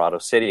Colorado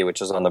City,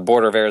 which is on the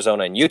border of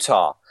Arizona and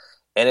Utah,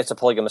 and it's a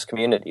polygamous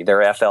community.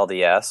 They're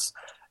FLDS.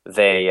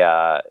 They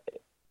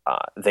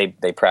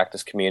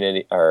practice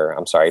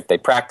they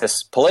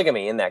practice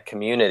polygamy in that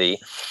community,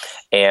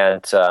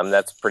 and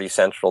that's pretty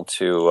central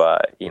to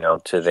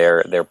to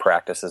their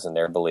practices and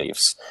their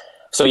beliefs.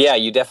 So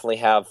you definitely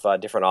have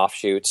different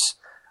offshoots.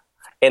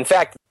 In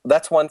fact,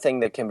 that's one thing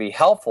that can be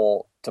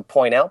helpful to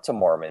point out to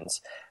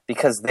Mormons,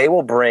 because they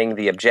will bring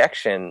the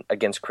objection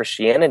against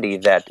Christianity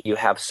that you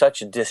have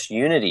such a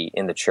disunity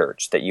in the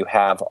church, that you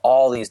have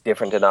all these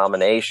different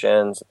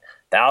denominations,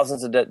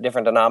 thousands of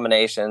different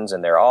denominations,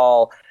 and they're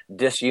all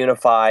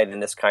disunified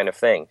and this kind of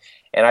thing.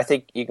 And I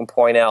think you can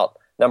point out,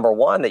 number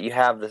one, that you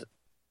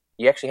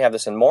actually have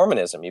this in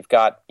Mormonism. You've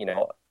got,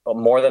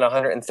 more than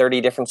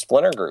 130 different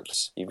splinter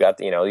groups. You've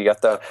got, you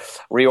got the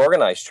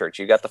Reorganized Church,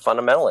 you've got the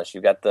Fundamentalists,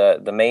 you've got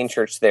the main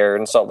church there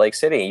in Salt Lake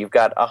City. You've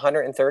got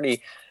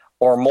 130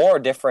 or more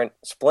different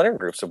splinter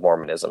groups of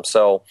Mormonism.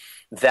 So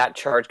that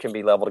charge can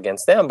be leveled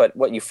against them. But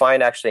what you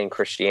find actually in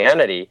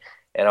Christianity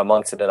and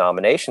amongst the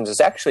denominations is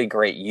actually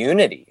great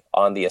unity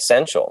on the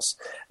essentials.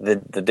 The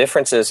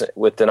differences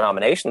with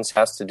denominations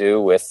has to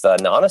do with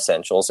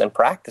non-essentials and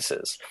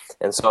practices.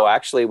 And so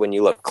actually when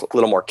you look a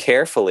little more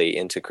carefully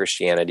into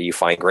Christianity, you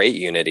find great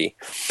unity.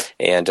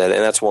 And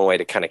that's one way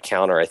to kind of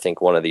counter, I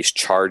think, one of these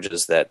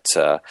charges that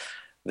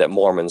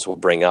Mormons will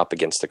bring up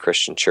against the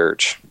Christian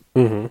church.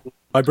 Mm-hmm.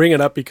 I bring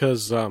it up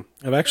because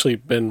I've actually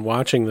been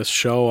watching this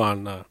show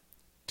on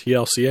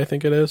TLC, I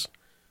think it is,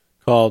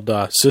 called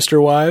Sister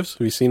Wives.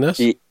 Have you seen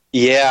this?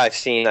 Yeah, I've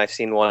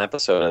seen one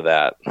episode of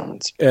that.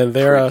 And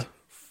they're a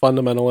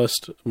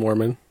fundamentalist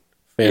Mormon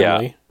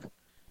family.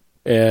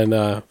 Yeah. And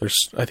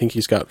I think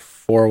he's got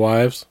 4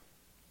 wives.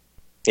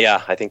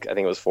 Yeah, I think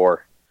it was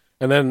 4.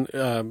 And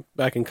then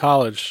back in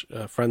college,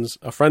 a friend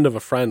of a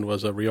friend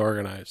was a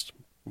reorganized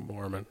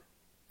Mormon.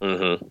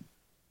 Mm-hmm.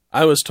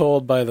 I was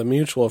told by the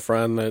mutual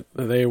friend that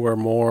they were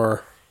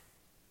more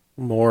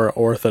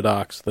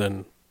orthodox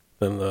than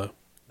the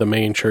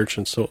main church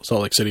in Salt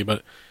Lake City,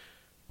 but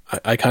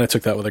I kind of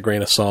took that with a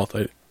grain of salt.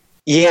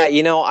 Yeah,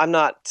 I'm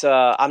not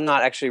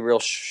actually real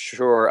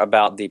sure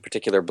about the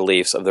particular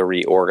beliefs of the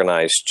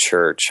reorganized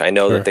church. I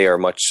know that they are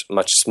much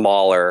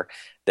smaller.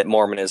 That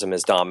Mormonism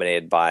is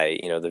dominated by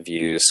the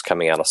views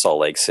coming out of Salt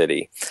Lake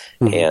City,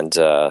 and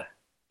so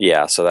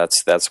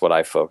that's what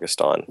I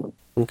focused on.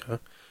 Okay.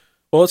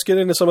 Well, let's get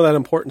into some of that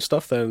important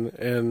stuff then,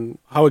 and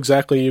how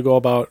exactly you go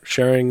about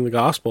sharing the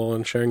gospel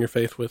and sharing your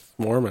faith with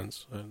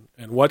Mormons,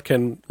 and what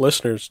can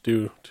listeners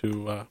do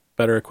to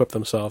better equip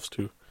themselves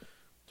to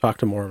talk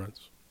to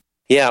Mormons.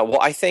 Yeah, well,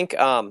 I think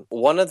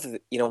one of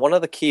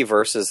the key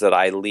verses that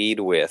I lead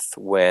with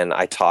when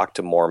I talk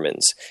to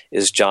Mormons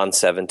is John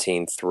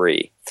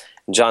 17:3.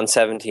 John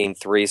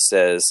 17:3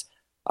 says,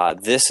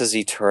 "This is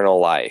eternal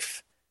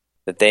life,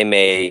 that they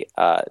may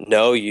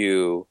know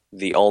you,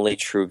 the only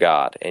true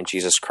God, and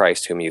Jesus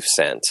Christ whom you've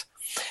sent."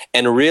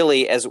 And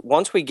really,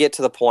 once we get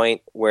to the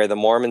point where the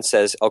Mormon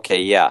says,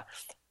 okay, yeah,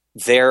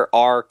 there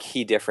are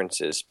key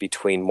differences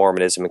between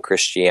Mormonism and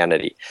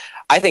Christianity.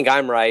 I think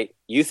I'm right,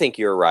 you think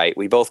you're right,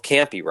 we both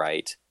can't be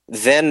right.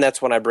 Then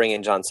that's when I bring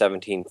in John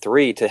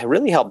 17:3 to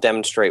really help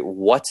demonstrate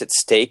what's at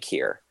stake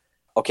here.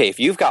 Okay, if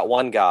you've got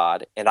one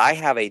God and I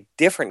have a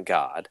different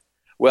God,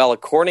 well,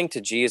 according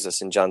to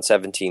Jesus in John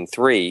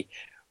 17:3,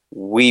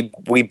 we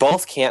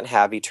both can't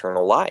have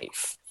eternal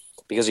life,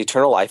 because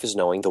eternal life is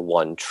knowing the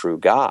one true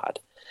God.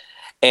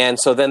 And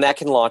so then that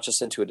can launch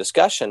us into a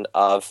discussion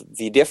of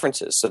the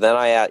differences. So then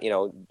I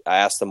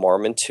asked the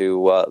Mormon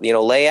to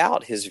lay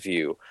out his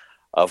view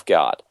of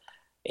God.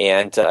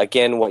 And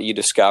again, what you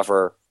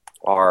discover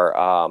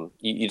are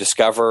you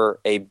discover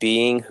a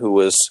being who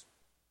was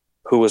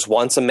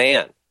once a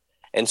man.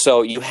 And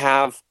so you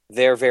have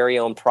their very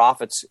own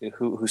prophets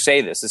who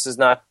say this. This is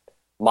not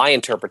my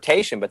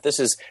interpretation, but this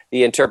is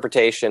the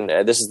interpretation,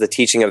 this is the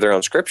teaching of their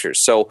own scriptures.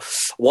 So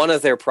one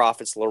of their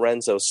prophets,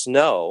 Lorenzo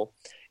Snow,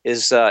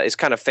 is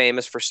kind of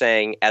famous for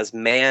saying, "As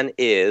man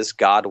is,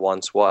 God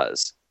once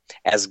was.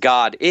 As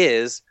God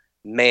is,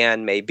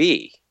 man may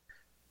be."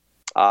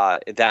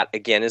 That,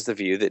 again, is the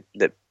view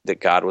that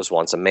God was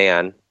once a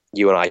man.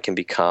 You and I can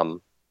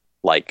become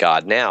like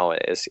God now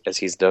as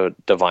he's the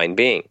divine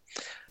being.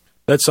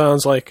 That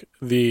sounds like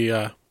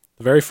the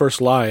very first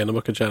lie in the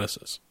book of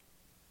Genesis.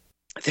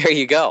 There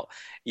you go.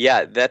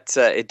 Yeah, that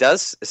it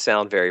does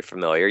sound very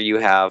familiar. You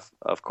have,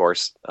 of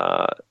course,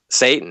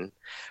 Satan,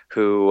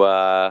 who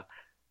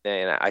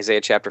in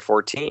Isaiah chapter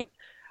 14,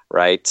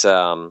 right?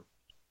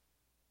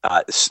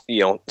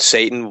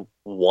 Satan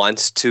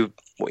wants to,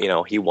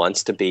 he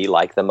wants to be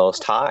like the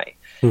Most High,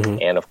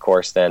 and of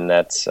course, then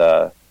that's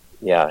the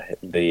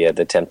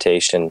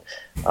temptation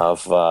of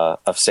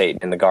Satan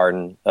in the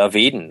Garden of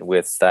Eden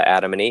with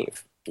Adam and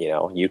Eve.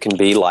 You can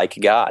be like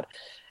God.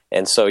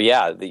 And so,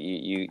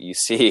 you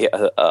see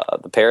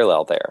the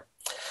parallel there.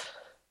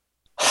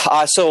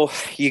 So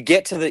you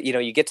get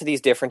to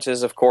these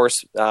differences. Of course,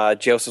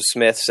 Joseph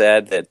Smith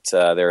said that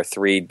there are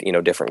 3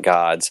 different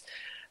gods.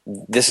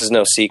 This is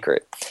no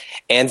secret.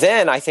 And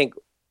then I think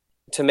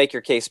to make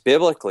your case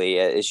biblically,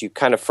 as you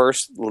kind of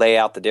first lay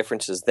out the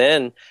differences,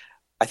 then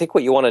I think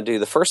what you want to do,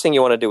 the first thing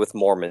you want to do with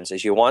Mormons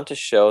is you want to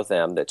show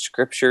them that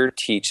Scripture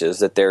teaches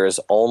that there is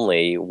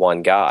only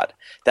one God.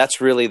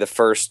 That's really the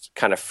first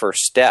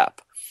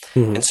step.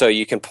 And so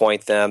you can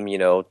point them,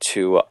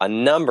 to a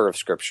number of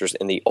scriptures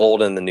in the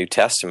Old and the New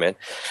Testament.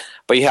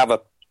 But you have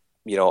a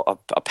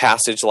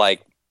passage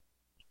like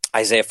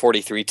Isaiah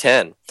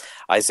 43:10.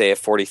 Isaiah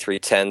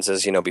 43:10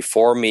 says,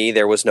 "Before me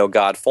there was no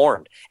God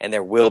formed, and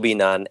there will be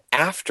none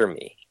after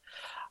me."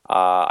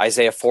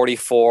 Isaiah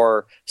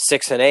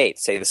 44:6 and 8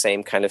 say the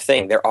same kind of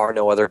thing. There are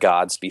no other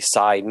gods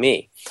beside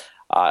me.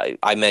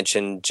 I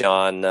mentioned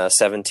John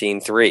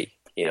 17:3.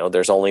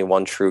 There's only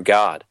one true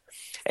God.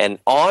 And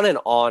on and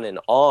on and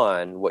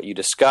on, what you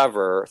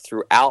discover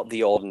throughout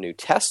the Old and New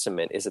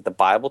Testament is that the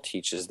Bible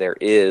teaches there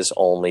is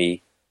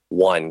only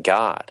one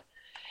God.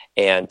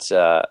 And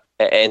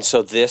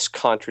so this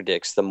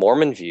contradicts the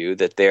Mormon view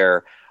that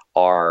there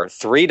are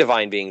 3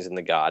 divine beings in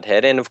the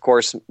Godhead, and of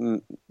course,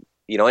 an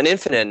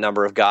infinite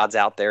number of gods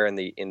out there in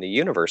the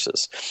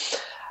universes.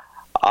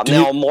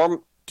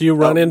 Do you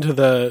run into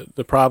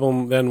the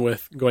problem then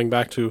with going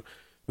back to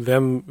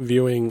them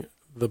viewing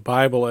the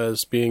Bible as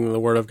being the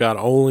Word of God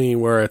only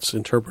where it's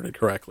interpreted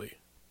correctly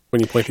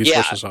when you point these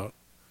verses out?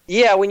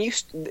 Yeah,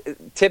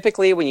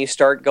 typically when you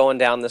start going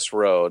down this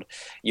road,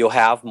 you'll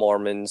have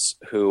Mormons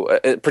who,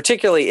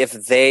 particularly if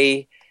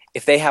they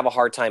have a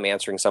hard time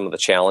answering some of the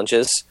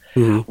challenges,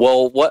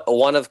 well,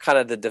 one of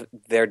kind of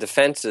their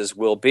defenses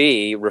will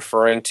be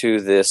referring to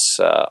this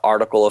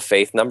Article of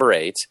Faith number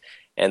 8,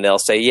 and they'll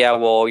say, yeah,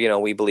 well,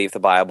 we believe the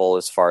Bible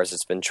as far as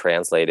it's been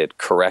translated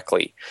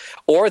correctly.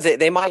 Or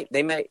they might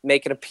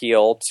make an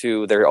appeal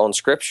to their own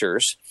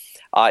scriptures.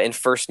 In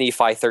 1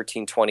 Nephi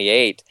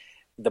 13:28,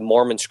 the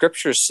Mormon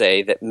scriptures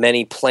say that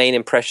many plain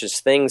and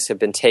precious things have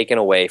been taken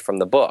away from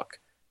the book,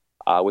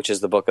 which is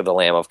the book of the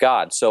Lamb of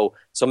God. So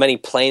many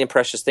plain and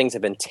precious things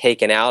have been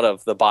taken out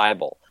of the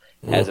Bible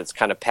as it's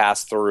kind of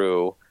passed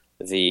through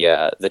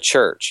the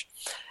church.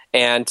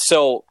 And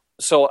so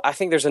I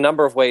think there's a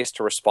number of ways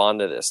to respond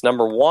to this.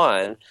 Number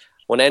one,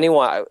 when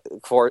anyone,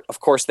 of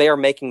course, they are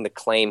making the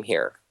claim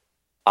here.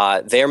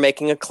 They are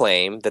making a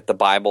claim that the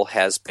Bible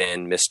has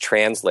been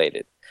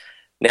mistranslated.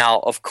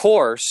 Now, of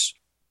course,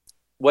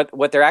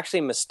 what they're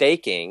actually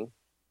mistaking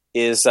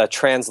is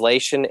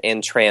translation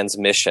and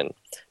transmission.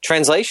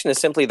 Translation is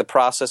simply the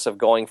process of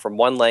going from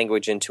one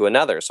language into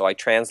another. So I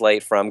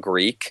translate from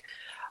Greek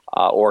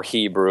or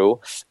Hebrew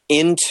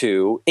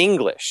into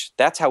English.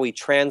 That's how we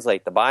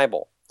translate the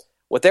Bible.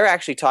 What they're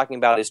actually talking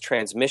about is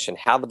transmission,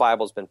 how the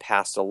Bible's been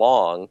passed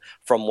along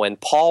from when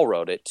Paul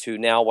wrote it to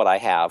now what I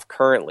have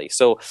currently.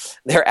 So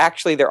their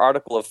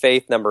Article of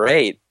Faith number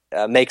 8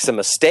 makes a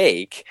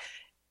mistake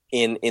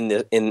in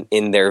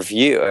their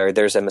view, or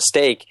there's a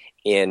mistake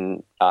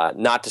in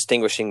not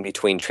distinguishing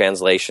between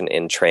translation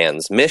and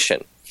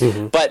transmission.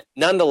 But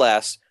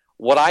nonetheless,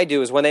 what I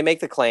do is when they make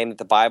the claim that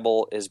the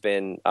Bible has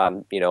been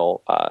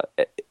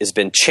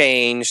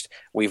changed,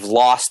 we've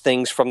lost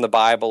things from the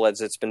Bible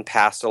as it's been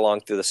passed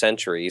along through the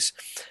centuries,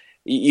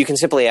 you can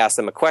simply ask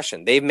them a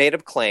question. They've made a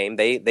claim.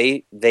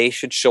 They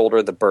should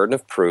shoulder the burden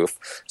of proof.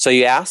 So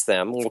you ask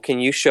them, well, can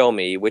you show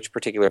me which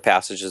particular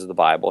passages of the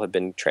Bible have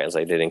been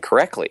translated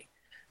incorrectly?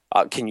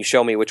 Can you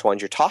show me which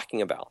ones you're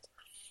talking about?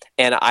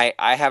 And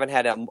I haven't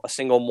had a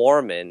single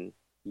Mormon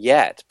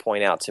yet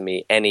point out to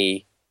me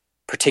any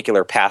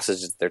particular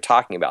passages that they're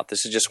talking about.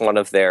 This is just one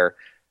of their,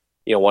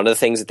 one of the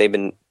things that they've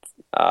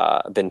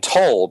been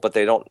told, but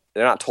they're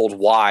not told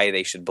why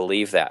they should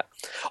believe that.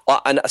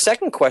 And a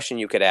second question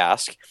you could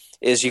ask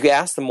is, you could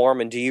ask the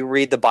Mormon, do you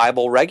read the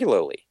Bible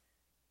regularly?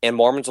 And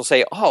Mormons will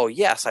say, oh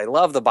yes, I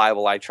love the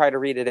Bible. I try to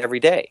read it every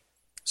day.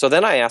 So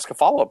then I ask a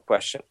follow-up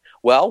question.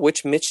 Well,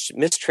 which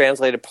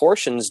mistranslated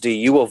portions do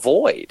you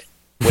avoid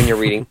when you're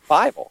reading the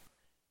Bible?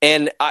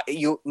 And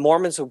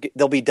Mormons,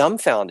 they'll be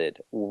dumbfounded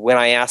when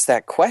I ask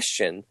that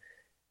question,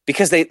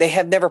 because they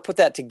have never put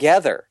that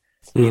together.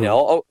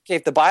 Okay,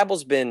 if the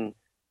Bible's been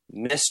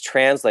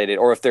mistranslated,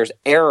 or if there's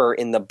error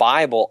in the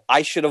Bible,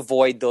 I should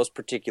avoid those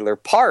particular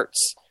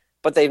parts.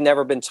 But they've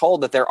never been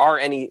told that there are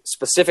any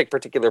specific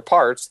particular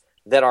parts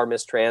that are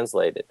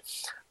mistranslated.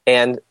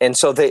 And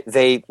so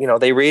they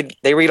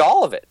read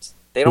all of it.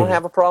 They don't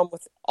have a problem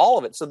with all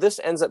of it. So this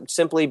ends up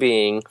simply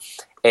being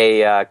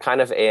a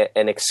kind of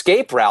an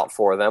escape route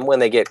for them when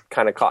they get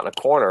kind of caught in a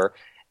corner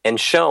and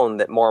shown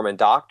that Mormon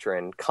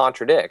doctrine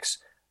contradicts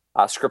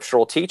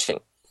scriptural teaching.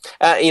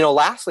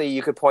 Lastly,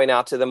 you could point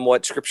out to them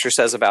what Scripture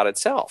says about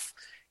itself.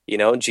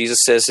 Jesus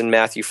says in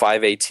Matthew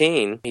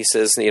 5:18, he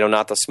says,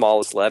 not the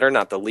smallest letter,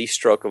 not the least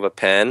stroke of a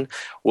pen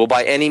will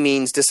by any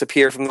means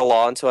disappear from the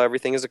law until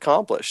everything is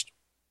accomplished.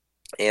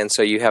 And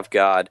so you have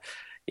God,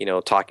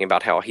 talking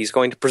about how he's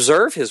going to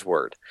preserve his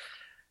word.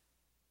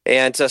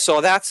 And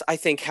so that's, I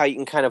think, how you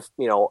can kind of,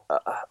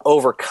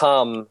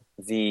 overcome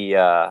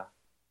the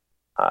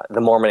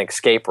Mormon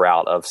escape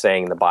route of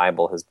saying the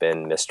Bible has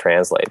been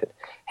mistranslated.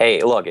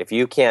 Hey, look, if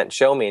you can't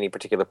show me any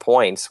particular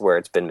points where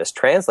it's been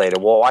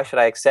mistranslated, well, why should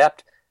I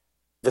accept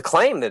the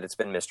claim that it's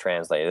been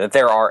mistranslated, that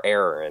there are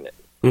error in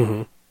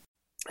it?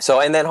 So,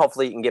 and then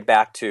hopefully you can get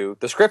back to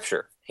the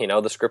Scripture,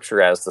 the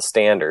Scripture as the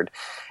standard.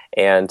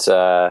 And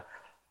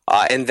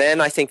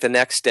then I think the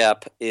next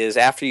step is,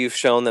 after you've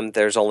shown them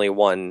there's only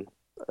one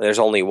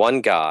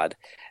God,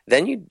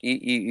 then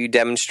you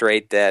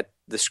demonstrate that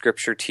the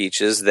Scripture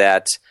teaches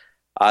that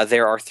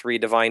there are three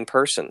divine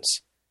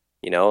persons.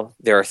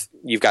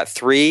 You've got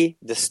three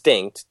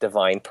distinct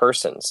divine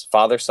persons: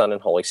 Father, Son,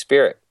 and Holy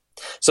Spirit.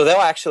 So they'll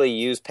actually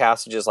use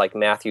passages like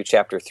Matthew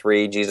chapter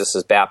 3,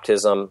 Jesus'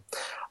 baptism.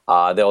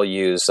 They'll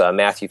use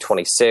Matthew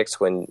 26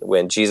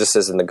 when Jesus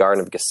is in the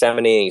Garden of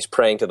Gethsemane and he's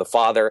praying to the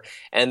Father,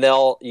 and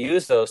they'll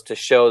use those to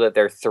show that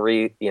they're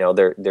three,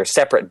 they're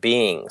separate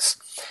beings.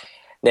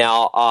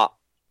 Now,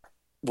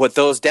 what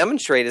those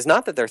demonstrate is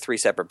not that they're three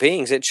separate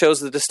beings; it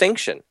shows the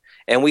distinction,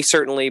 and we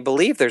certainly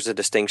believe there's a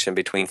distinction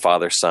between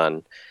Father,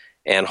 Son,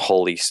 and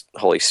Holy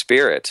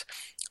Spirit.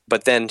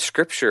 But then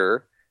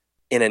Scripture,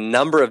 in a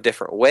number of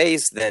different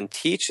ways, then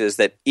teaches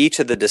that each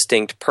of the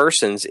distinct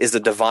persons is a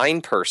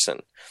divine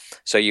person.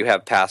 So you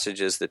have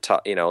passages that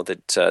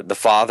the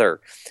Father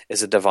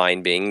is a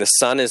divine being, the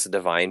Son is a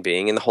divine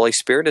being, and the Holy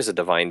Spirit is a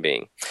divine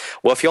being.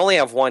 Well, if you only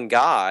have one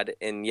God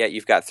and yet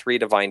you've got three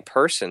divine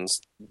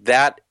persons,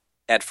 that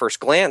at first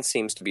glance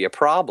seems to be a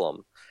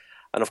problem.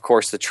 And of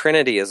course, the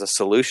Trinity is a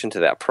solution to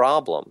that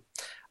problem.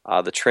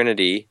 The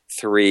Trinity,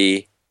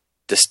 three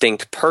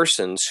distinct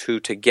persons who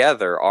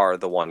together are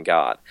the one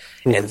God,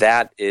 and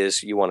that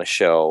is, you want to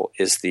show,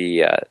 is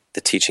the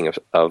teaching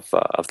of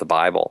the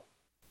Bible.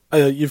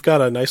 You've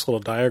got a nice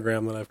little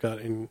diagram that I've got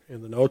in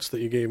the notes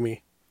that you gave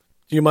me.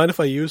 Do you mind if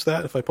I use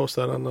that, if I post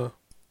that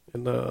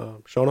in the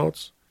show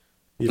notes?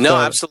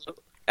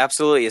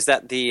 Absolutely. Is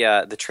that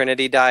the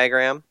Trinity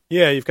diagram?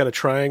 Yeah, you've got a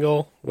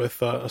triangle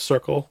with a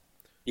circle.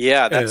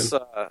 Yeah, that's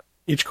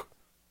each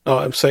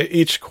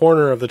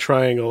corner of the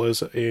triangle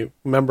is a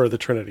member of the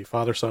Trinity: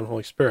 Father, Son,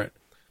 Holy Spirit.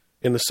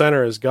 In the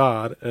center is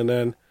God, and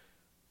then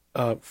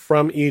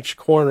from each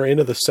corner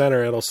into the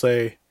center, it'll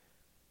say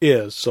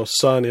is. So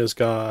Son is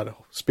God,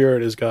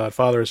 Spirit is God,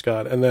 Father is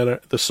God, and then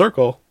the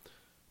circle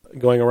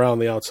going around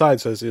the outside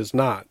says is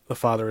not. The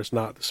Father is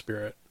not the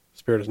Spirit. The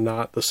Spirit is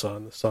not the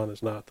Son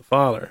is not the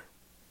Father.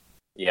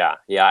 Yeah.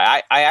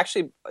 I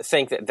actually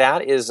think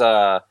that is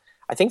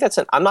I think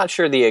I'm not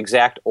sure the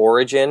exact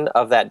origin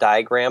of that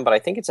diagram, but I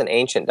think it's an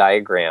ancient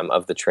diagram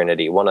of the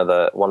Trinity, one of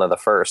the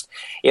first.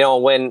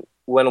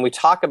 When we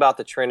talk about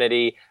the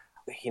Trinity,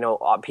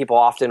 people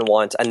often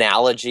want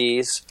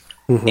analogies,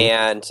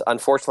 and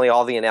unfortunately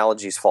all the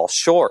analogies fall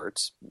short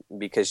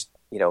because,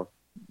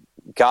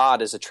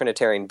 God as a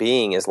Trinitarian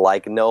being is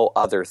like no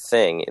other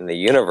thing in the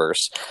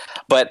universe.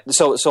 But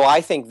so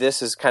I think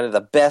this is kind of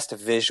the best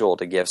visual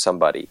to give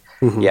somebody.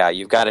 Yeah,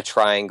 you've got a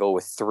triangle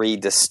with three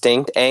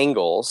distinct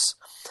angles,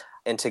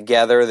 and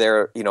together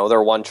they're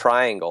one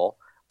triangle,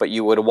 but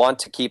you would want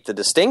to keep the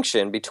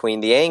distinction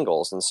between the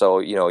angles. And so,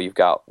 you've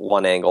got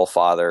one angle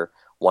Father,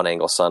 one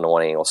angle Son, and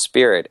one angle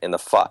Spirit. And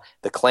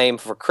the claim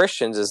for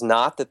Christians is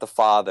not that the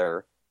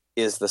Father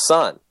is the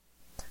Son,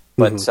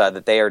 but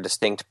that they are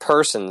distinct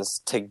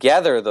persons.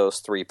 Together, those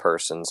three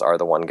persons are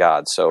the one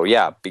God. So,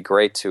 yeah, it'd be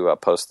great to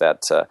post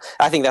that.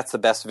 I think that's the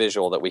best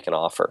visual that we can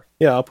offer.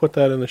 Yeah, I'll put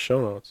that in the show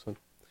notes.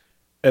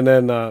 And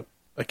then,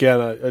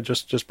 again,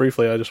 just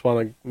briefly, I just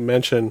want to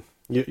mention,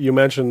 you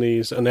mentioned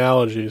these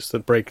analogies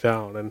that break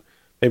down, and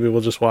maybe we'll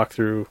just walk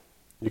through.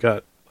 You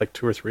got like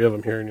 2 or 3 of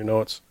them here in your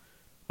notes.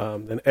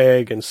 An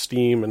egg and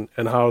steam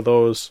and how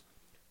those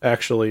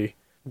actually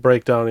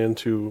break down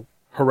into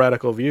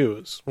heretical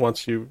views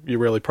once you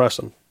really press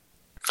them.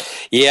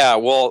 Yeah,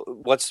 well,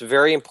 what's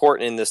very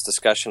important in this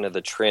discussion of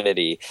the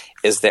Trinity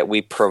is that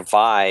we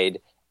provide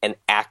an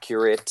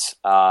accurate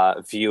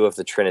view of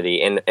the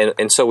Trinity.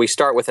 And so we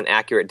start with an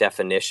accurate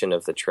definition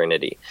of the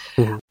Trinity.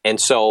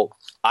 And so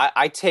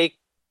I take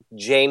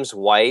James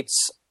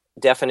White's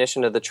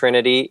definition of the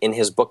Trinity in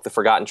his book, The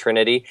Forgotten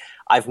Trinity.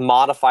 I've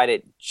modified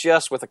it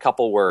just with a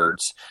couple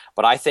words,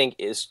 but I think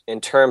is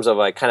in terms of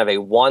a kind of a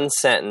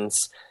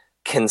one-sentence,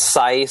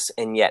 concise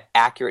and yet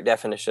accurate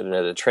definition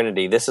of the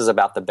Trinity, this is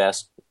about the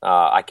best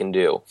I can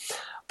do.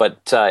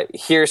 But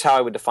here's how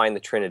I would define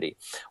the Trinity.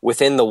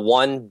 Within the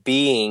one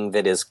being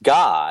that is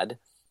God,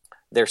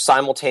 there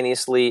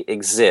simultaneously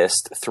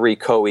exist three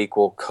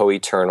co-equal,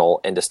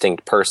 co-eternal, and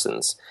distinct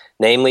persons,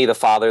 namely the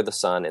Father, the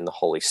Son, and the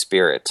Holy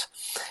Spirit.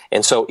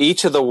 And so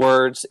each of the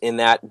words in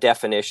that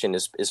definition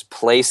is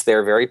placed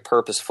there very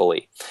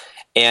purposefully.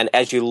 And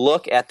as you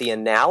look at the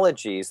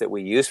analogies that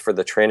we use for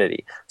the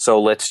Trinity, so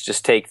let's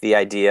just take the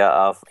idea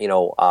of,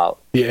 the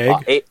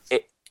egg?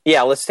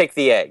 Let's take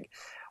the egg.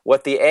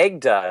 What the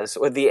egg does,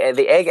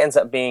 the egg ends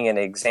up being an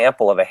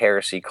example of a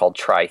heresy called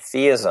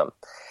tritheism.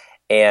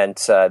 And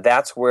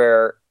that's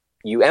where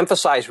you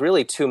emphasize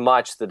really too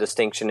much the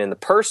distinction in the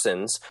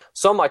persons,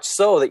 so much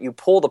so that you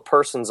pull the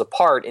persons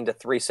apart into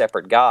three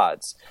separate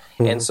gods.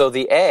 And so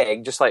the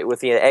egg, just like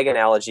with the egg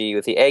analogy,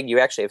 with the egg you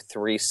actually have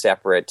three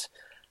separate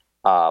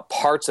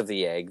parts of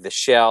the egg: the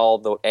shell,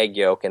 the egg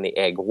yolk, and the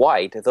egg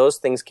white. Those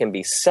things can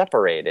be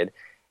separated,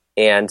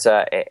 and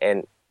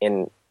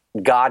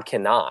God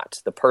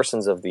cannot. The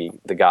persons of the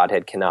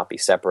Godhead cannot be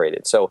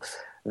separated. So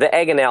the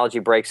egg analogy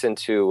breaks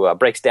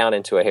down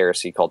into a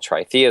heresy called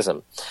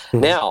tritheism.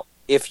 Now,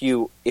 if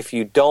you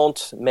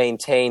don't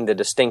maintain the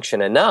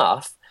distinction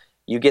enough,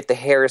 you get the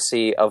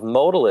heresy of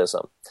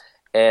modalism.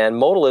 And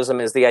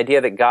modalism is the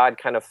idea that God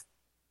kind of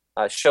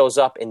shows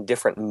up in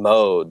different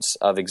modes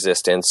of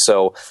existence.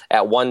 So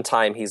at one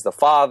time he's the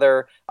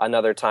Father,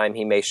 another time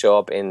he may show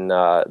up in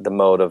the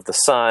mode of the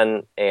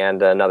Son,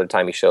 and another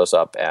time he shows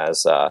up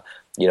as the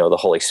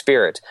Holy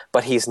Spirit.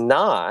 But he's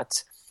not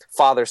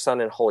Father, Son,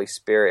 and Holy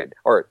Spirit,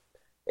 or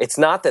it's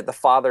not that the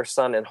Father,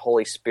 Son, and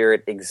Holy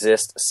Spirit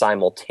exist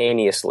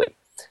simultaneously.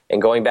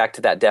 And going back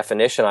to that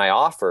definition I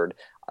offered,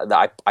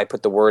 I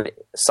put the word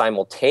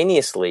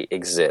simultaneously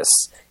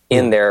exists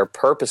in there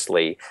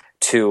purposely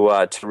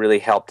to really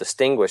help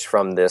distinguish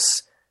from the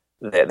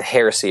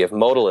heresy of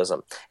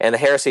modalism. And the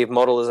heresy of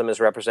modalism is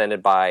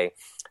represented by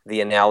the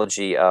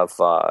analogy of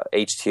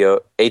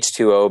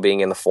H2O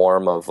being in the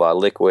form of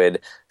liquid,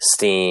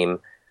 steam,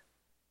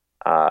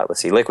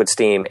 liquid,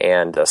 steam,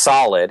 and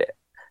solid.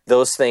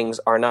 Those things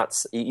are not.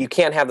 You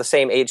can't have the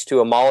same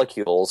H2O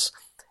molecules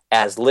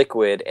as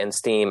liquid and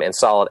steam and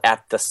solid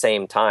at the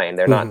same time.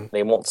 They're not.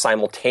 They won't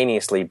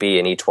simultaneously be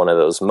in each one of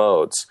those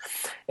modes.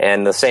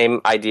 And the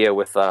same idea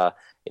with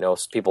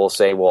people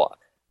say, well,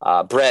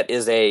 Brett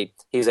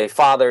he's a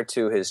father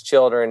to his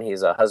children,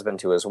 he's a husband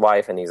to his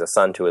wife, and he's a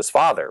son to his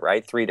father.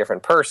 Right, 3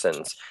 different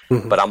persons,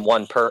 but I'm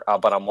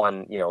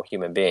one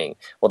human being.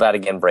 Well, that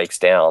again breaks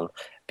down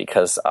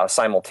because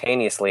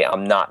simultaneously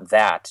I'm not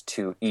that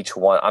to each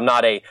one. I'm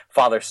not a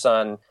father,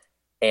 son,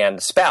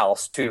 and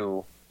spouse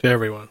to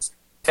everyone.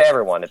 To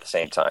everyone at the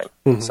same time.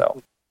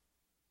 So,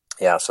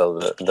 yeah. So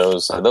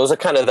those are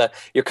kind of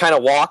you're kind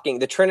of walking.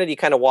 The Trinity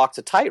kind of walks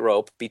a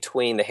tightrope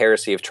between the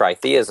heresy of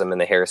tritheism and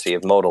the heresy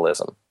of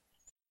modalism.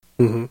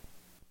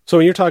 So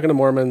when you're talking to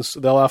Mormons,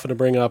 they'll often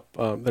bring up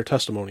their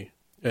testimony,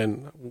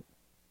 and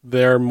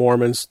they're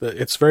Mormons.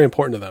 It's very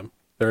important to them.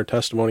 Their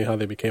testimony, how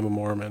they became a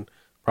Mormon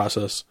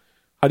process.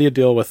 How do you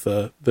deal with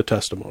the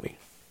testimony?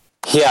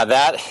 Yeah,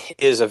 that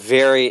is a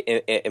very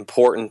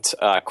important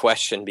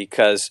question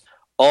because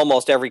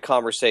almost every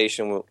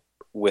conversation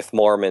with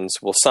Mormons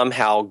will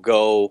somehow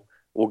go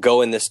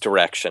in this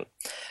direction.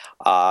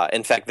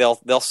 In fact,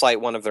 they'll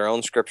cite one of their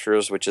own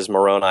scriptures, which is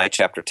Moroni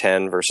chapter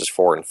 10, verses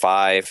 4 and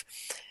 5,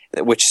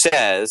 which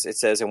says,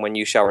 and when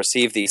you shall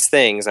receive these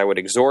things, I would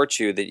exhort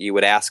you that you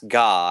would ask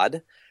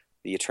God,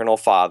 the eternal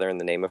Father, in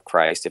the name of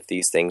Christ, if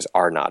these things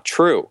are not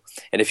true.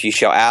 And if you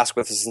shall ask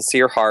with a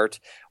sincere heart,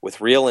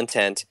 with real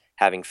intent,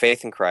 having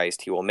faith in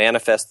Christ, he will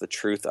manifest the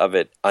truth of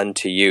it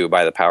unto you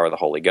by the power of the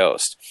Holy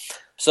Ghost.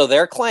 So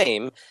their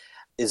claim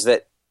is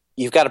that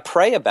you've got to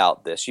pray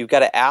about this. You've got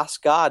to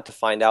ask God to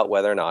find out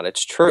whether or not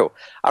it's true.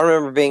 I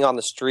remember being on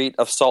the street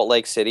of Salt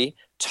Lake City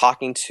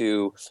talking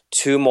to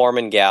 2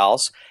 Mormon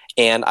gals,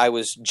 and I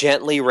was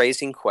gently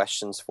raising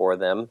questions for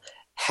them,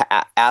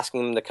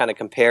 asking them to kind of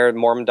compare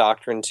Mormon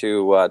doctrine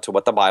to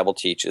what the Bible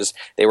teaches.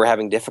 They were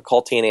having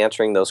difficulty in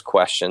answering those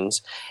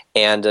questions,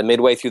 and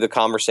midway through the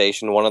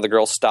conversation, one of the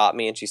girls stopped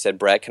me and she said,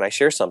 "Brett, can I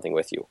share something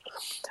with you?"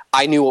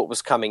 I knew what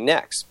was coming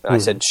next. And I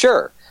said,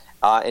 "Sure."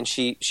 And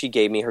she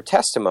gave me her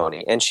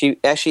testimony, and she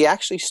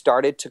actually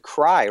started to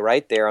cry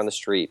right there on the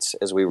streets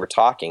as we were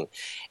talking,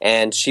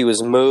 and she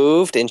was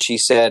moved, and she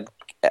said,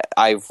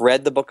 "I've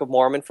read the Book of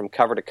Mormon from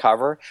cover to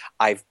cover.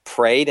 I've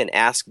prayed and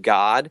asked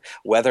God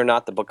whether or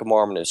not the Book of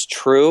Mormon is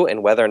true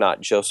and whether or not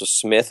Joseph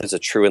Smith is a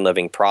true and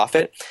living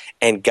prophet,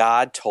 and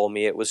God told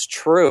me it was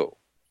true."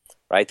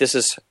 Right? This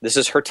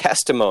is her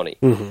testimony.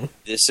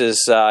 This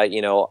is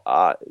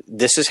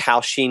this is how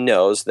she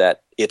knows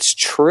that it's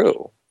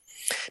true.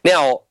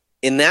 Now,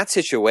 in that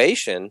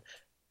situation,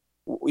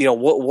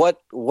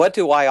 what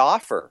do I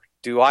offer?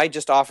 Do I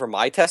just offer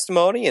my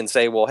testimony and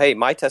say, well, hey,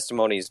 my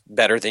testimony is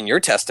better than your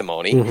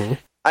testimony?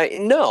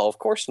 No, of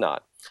course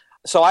not.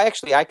 So I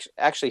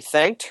actually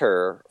thanked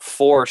her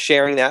for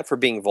sharing that, for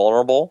being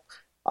vulnerable.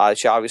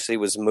 She obviously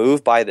was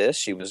moved by this.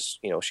 She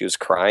was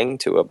crying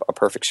to a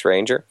perfect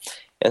stranger.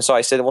 And so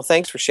I said, well,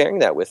 thanks for sharing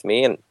that with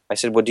me. And I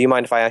said, well, do you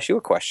mind if I ask you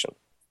a question?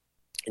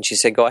 And she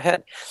said, go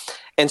ahead.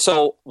 And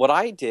so what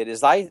I did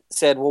is I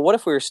said, well, what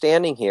if we were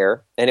standing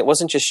here and it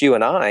wasn't just you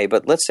and I,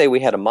 but let's say we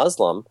had a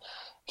Muslim.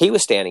 He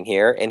was standing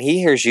here and he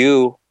hears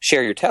you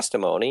share your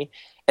testimony,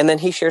 and then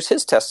he shares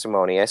his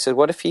testimony. I said,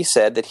 what if he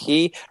said that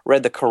he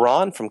read the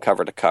Quran from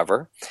cover to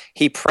cover,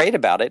 he prayed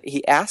about it,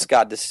 he asked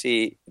God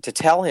to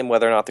tell him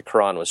whether or not the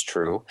Quran was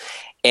true,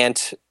 and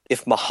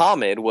if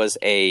Muhammad was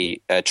a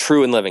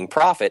true and living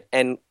prophet,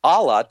 and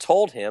Allah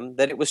told him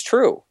that it was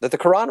true, that the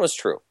Quran was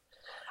true.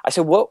 I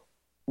said, what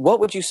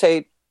would you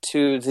say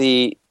to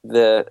the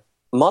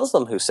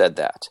Muslim who said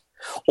that?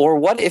 Or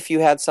what if you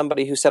had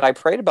somebody who said, I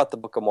prayed about the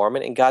Book of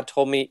Mormon and God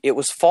told me it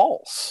was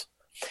false?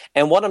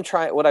 And what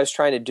I was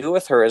trying to do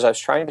with her is I was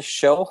trying to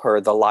show her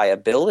the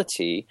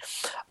liability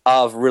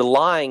of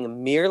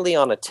relying merely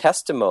on a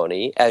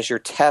testimony as your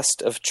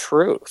test of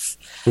truth.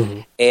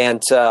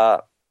 And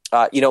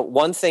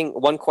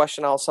one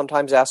question I'll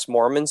sometimes ask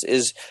Mormons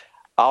is,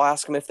 I'll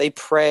ask them if they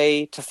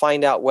pray to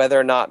find out whether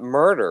or not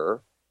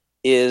murder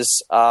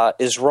is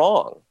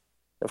wrong.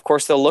 Of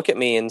course, they'll look at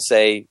me and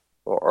say,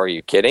 well, "Are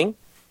you kidding?"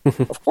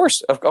 Of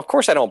course,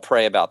 I don't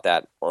pray about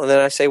that. Well, and then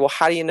I say, "Well,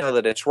 how do you know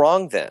that it's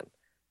wrong then?"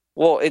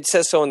 "Well, it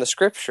says so in the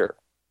Scripture.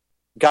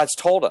 God's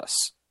told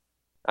us."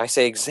 I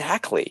say,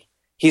 "Exactly.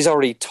 He's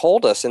already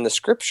told us in the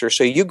Scripture.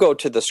 So you go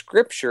to the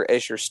Scripture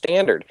as your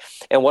standard."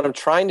 And what I'm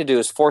trying to do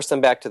is force them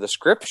back to the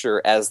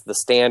Scripture as the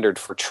standard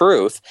for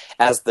truth,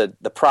 as the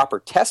proper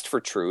test for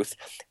truth,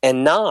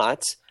 and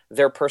not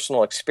their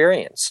personal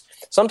experience.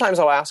 Sometimes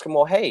I'll ask them,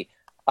 well, hey,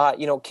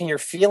 can your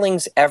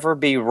feelings ever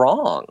be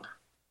wrong?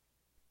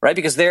 Right?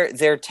 Because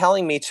they're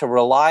telling me to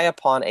rely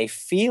upon a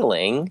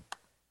feeling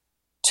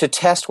to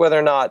test whether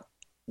or not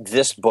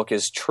this book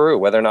is true,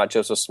 whether or not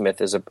Joseph Smith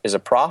is a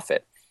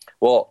prophet.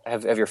 Well,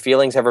 have your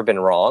feelings ever been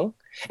wrong?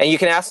 And you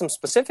can ask them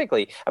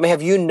specifically. I mean,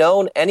 have you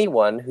known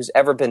anyone who's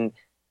ever been?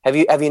 Have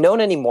you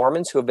known any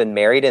Mormons who have been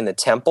married in the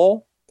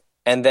temple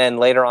and then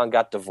later on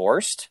got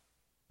divorced?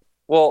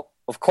 Well,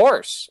 of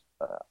course.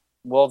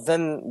 well,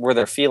 then were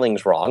their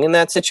feelings wrong in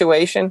that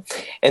situation?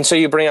 And so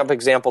you bring up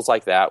examples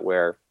like that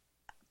where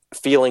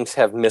feelings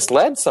have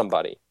misled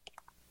somebody.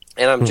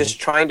 And I'm just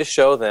trying to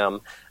show them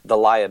the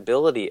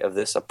liability of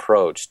this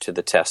approach to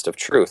the test of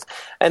truth.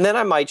 And then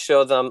I might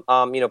show them,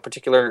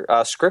 particular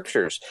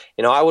scriptures.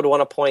 I would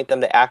want to point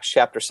them to Acts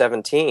chapter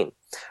 17,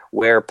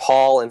 where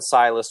Paul and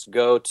Silas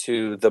go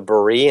to the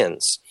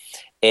Bereans,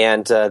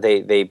 and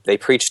they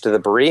preach to the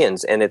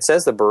Bereans. And it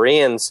says the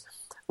Bereans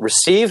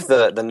receive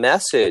the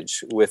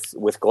message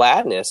with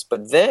gladness,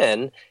 but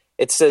then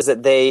it says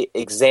that they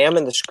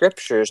examine the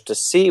scriptures to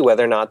see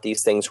whether or not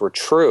these things were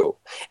true.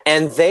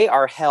 And they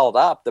are held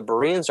up, the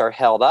Bereans are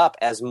held up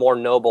as more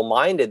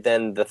noble-minded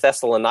than the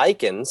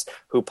Thessalonians,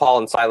 who Paul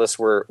and Silas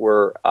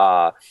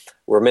were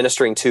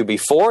ministering to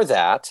before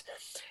that.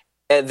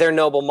 And they're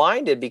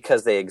noble-minded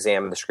because they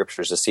examine the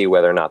scriptures to see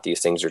whether or not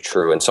these things are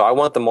true. And so I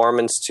want the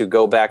Mormons to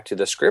go back to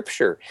the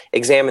scripture,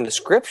 examine the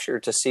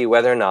scripture to see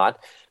whether or not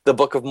the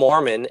Book of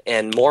Mormon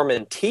and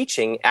Mormon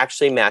teaching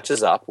actually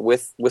matches up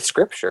with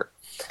scripture.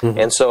 Mm-hmm.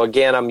 And so,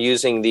 again, I'm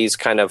using these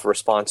kind of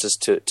responses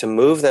to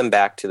move them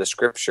back to the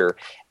scripture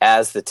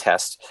as the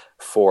test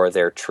for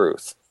their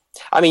truth.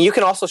 I mean, you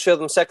can also show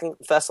them 2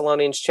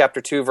 Thessalonians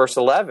chapter 2, verse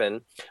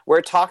 11, where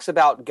it talks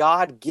about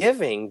God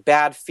giving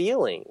bad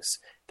feelings,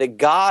 that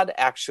God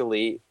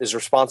actually is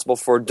responsible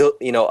for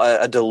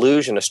a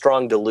delusion, a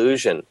strong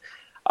delusion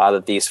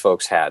that these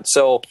folks had.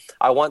 So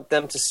I want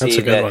them to see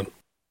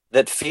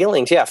that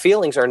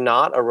feelings are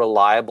not a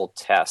reliable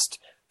test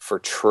for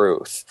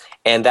truth,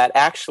 and that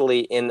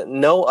actually in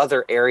no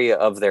other area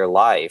of their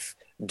life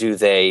do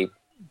they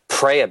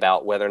pray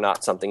about whether or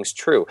not something's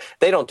true.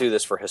 They don't do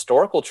this for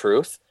historical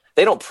truth.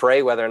 They don't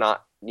pray whether or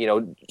not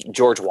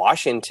George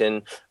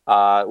Washington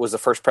was the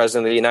first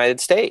president of the United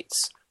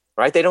States,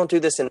 right? They don't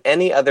do this in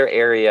any other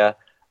area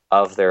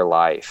of their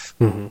life.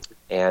 Mm-hmm.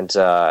 And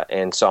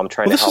so I'm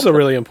trying to help this is a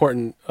really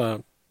important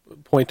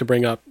point to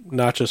bring up,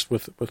 not just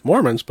with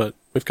Mormons, but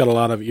we've got a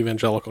lot of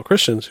evangelical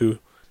Christians who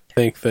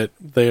think that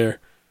they're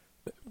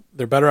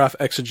better off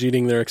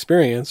exegeting their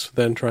experience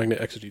than trying to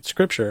exegete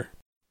Scripture.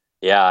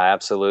 Yeah,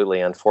 absolutely.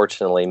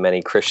 Unfortunately,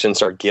 many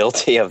Christians are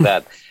guilty of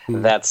that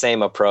that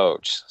same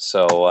approach.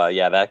 So,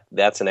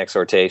 that's an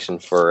exhortation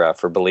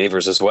for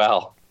believers as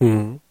well.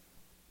 Mm-hmm.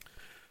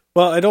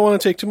 Well, I don't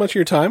want to take too much of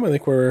your time. I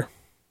think we're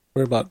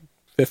about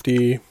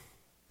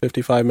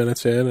 55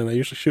 minutes in, and I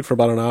usually shoot for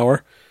about an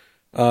hour.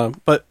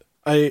 But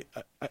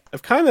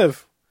I've kind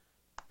of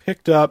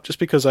picked up, just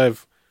because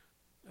I've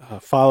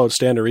followed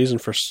Stand to Reason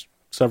for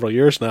several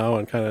years now,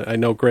 and I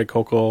know Greg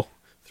Kunkle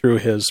through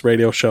his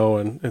radio show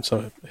and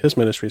some of his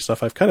ministry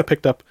stuff. I've kind of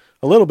picked up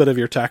a little bit of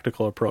your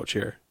tactical approach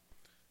here.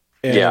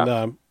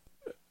 And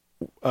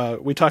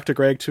we talked to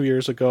Greg 2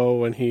 years ago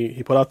when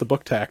he put out the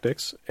book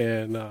Tactics,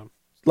 and I'd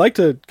like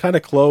to kind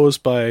of close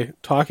by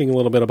talking a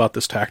little bit about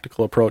this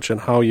tactical approach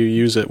and how you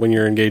use it when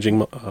you're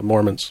engaging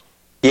Mormons.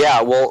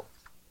 Yeah, well,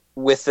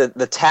 with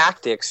the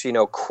tactics,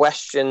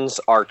 questions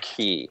are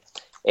key.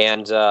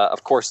 And,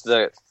 of course,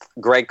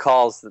 Greg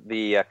calls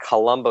the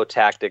Columbo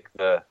tactic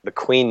the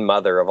queen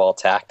mother of all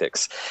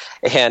tactics.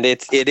 And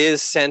it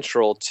is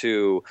central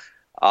to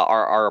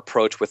our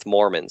approach with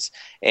Mormons.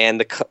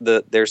 And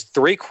there's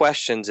 3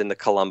 questions in the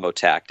Columbo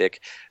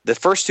tactic. The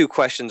first 2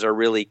 questions are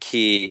really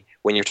key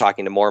when you're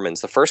talking to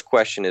Mormons. The first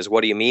question is,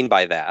 what do you mean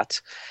by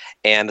that?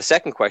 And the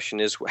second question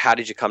is, how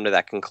did you come to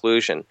that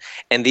conclusion?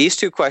 And these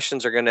 2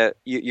 questions you're going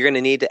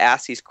to need to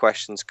ask these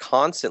questions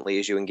constantly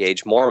as you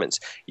engage Mormons.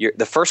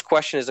 The first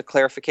question is a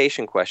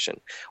clarification question.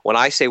 When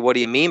I say, what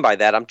do you mean by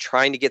that? I'm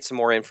trying to get some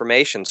more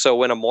information. So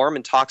when a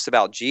Mormon talks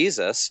about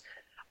Jesus,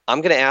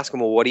 I'm going to ask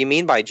him, well, what do you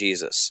mean by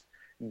Jesus?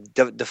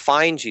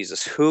 Define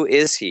Jesus. Who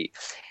is he?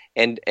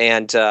 And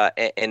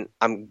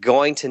I'm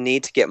going to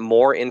need to get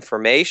more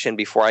information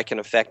before I can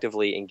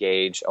effectively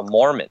engage a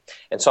Mormon.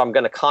 And so I'm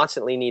going to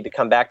constantly need to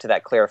come back to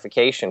that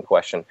clarification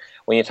question.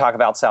 When you talk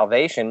about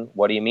salvation,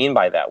 what do you mean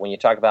by that? When you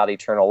talk about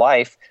eternal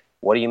life,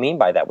 what do you mean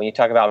by that? When you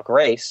talk about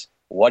grace,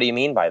 what do you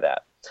mean by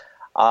that?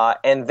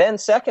 And then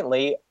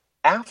secondly,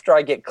 after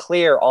I get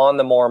clear on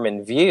the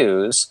Mormon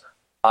views,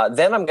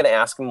 then I'm going to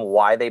ask them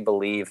why they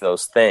believe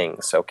those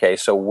things. Okay,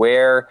 so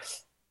where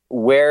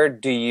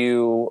do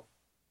you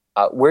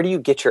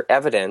get your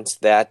evidence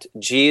that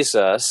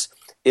Jesus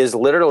is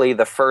literally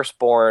the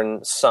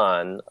firstborn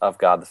son of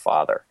God the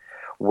Father?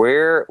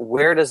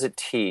 Where does it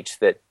teach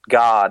that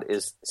God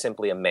is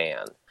simply a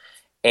man?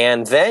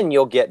 And then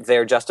you'll get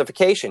their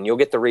justification. You'll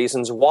get the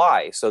reasons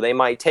why. So they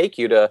might take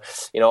you to,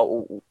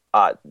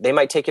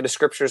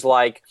 scriptures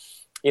like,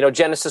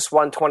 Genesis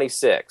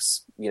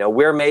 1:26.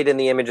 We're made in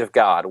the image of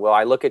God. Well,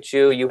 I look at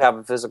you, you have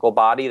a physical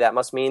body. That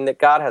must mean that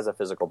God has a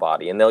physical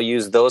body. And they'll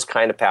use those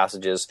kind of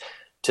passages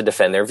to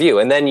defend their view.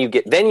 And then you've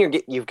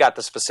got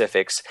the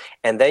specifics,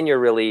 and then you're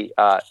really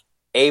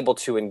able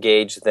to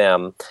engage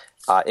them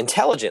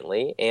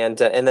intelligently and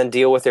then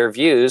deal with their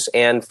views,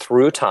 and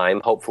through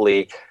time,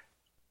 hopefully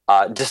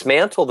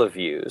dismantle the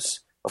views,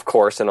 of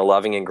course, in a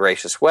loving and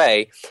gracious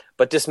way,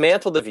 but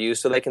dismantle the views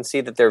so they can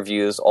see that their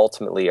views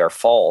ultimately are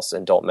false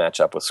and don't match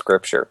up with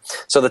Scripture.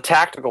 So the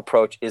tactical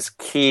approach is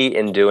key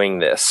in doing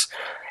this.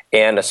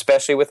 And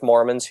especially with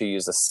Mormons who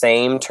use the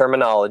same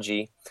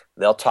terminology,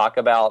 they'll talk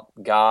about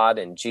God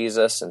and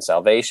Jesus and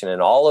salvation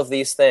and all of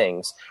these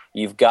things.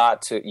 You've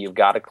got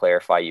to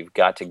clarify. You've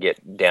got to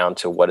get down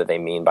to what do they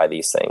mean by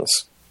these things.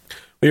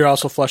 You're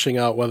also fleshing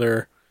out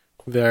whether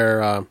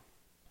they're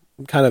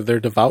kind of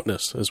their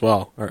devoutness as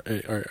well. Are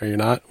you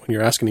not, when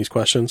you're asking these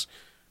questions?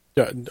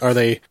 Are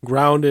they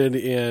grounded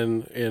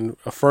in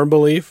a firm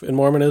belief in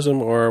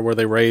Mormonism, or were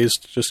they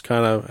raised just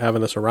kind of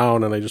having this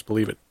around and they just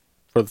believe it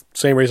for the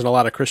same reason a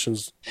lot of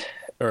Christians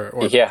or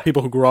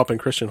people who grew up in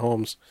Christian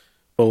homes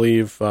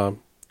believe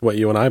what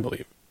you and I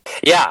believe?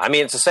 Yeah, I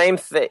mean, it's the same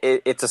thing.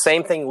 It's the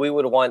same thing we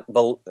would want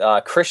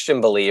Christian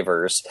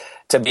believers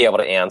to be able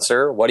to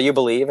answer. What do you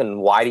believe,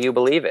 and why do you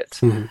believe it?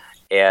 Mm-hmm.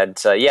 And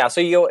so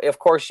you, of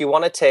course, you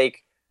want to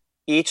take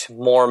each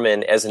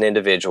Mormon as an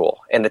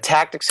individual, and the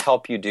tactics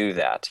help you do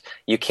that.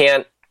 You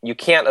can't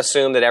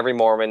assume that every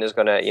Mormon is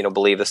going to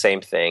believe the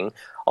same thing.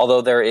 Although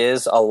there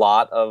is a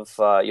lot of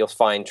you'll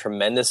find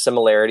tremendous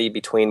similarity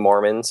between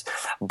Mormons,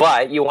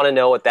 but you want to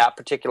know what that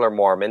particular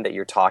Mormon that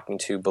you're talking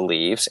to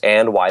believes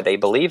and why they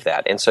believe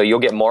that. And so you'll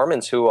get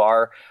Mormons who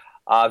are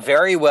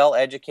very well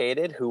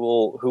educated, who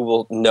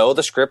will know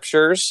the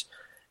Scriptures.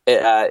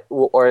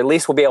 Or at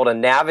least will be able to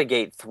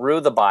navigate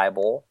through the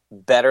Bible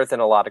better than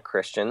a lot of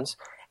Christians.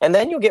 And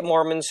then you'll get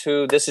Mormons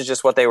who this is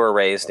just what they were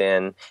raised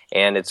in,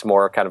 and it's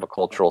more kind of a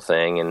cultural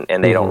thing, and they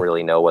mm-hmm. don't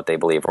really know what they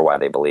believe or why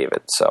they believe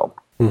it. So,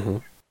 mm-hmm.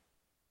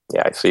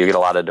 So you get a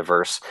lot of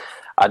diverse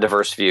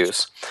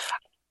views.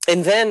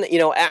 And then,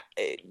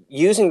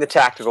 using the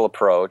tactical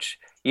approach,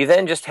 you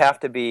then just have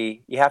to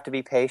be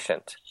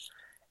patient.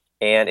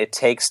 And it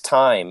takes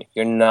time.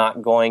 You're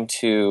not going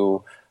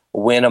to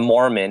win a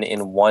Mormon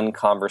in one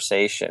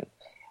conversation.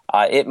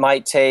 It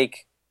might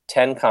take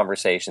 10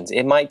 conversations.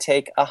 It might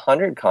take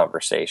 100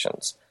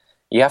 conversations.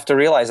 You have to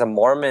realize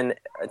a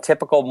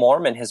typical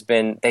Mormon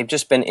they've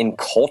just been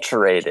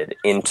enculturated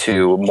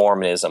into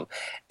Mormonism.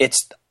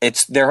 It's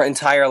their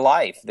entire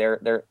life.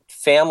 Their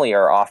family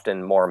are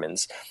often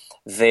Mormons.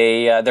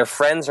 Their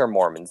friends are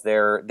Mormons.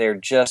 They're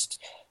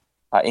just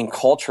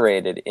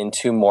enculturated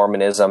into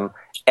Mormonism.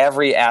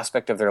 Every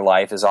aspect of their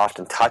life is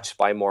often touched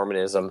by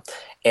Mormonism.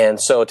 And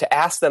so to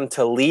ask them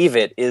to leave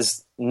it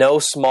is no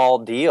small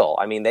deal.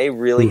 I mean, they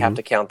really mm-hmm. have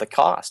to count the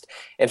cost.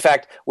 In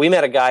fact, we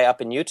met a guy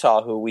up in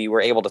Utah who we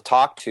were able to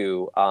talk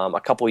to a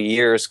couple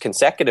years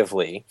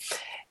consecutively.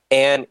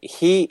 And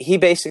he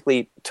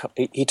basically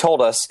he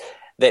told us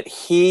that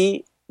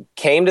he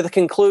came to the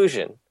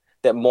conclusion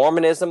that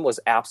Mormonism was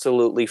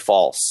absolutely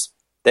false,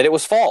 that it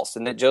was false,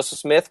 and that Joseph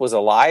Smith was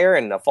a liar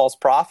and a false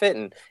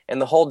prophet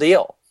and the whole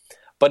deal.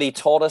 But he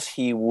told us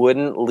he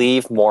wouldn't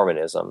leave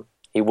Mormonism.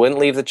 He wouldn't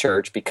leave the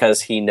church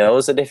because he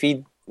knows that if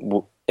he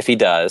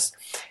does,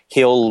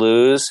 he'll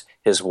lose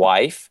his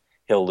wife,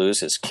 he'll lose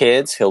his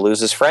kids, he'll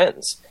lose his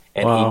friends.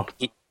 And wow.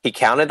 he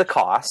counted the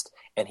cost,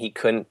 and he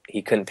couldn't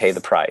pay the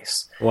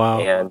price.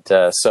 Wow! And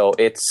so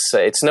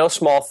it's no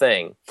small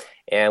thing.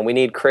 And we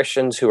need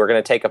Christians who are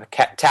going to take a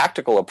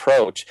tactical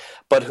approach,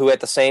 but who at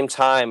the same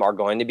time are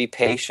going to be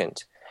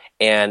patient.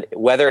 And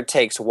whether it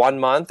takes 1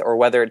 month or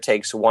whether it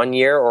takes 1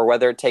 year or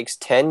whether it takes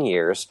 10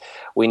 years,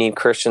 we need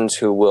Christians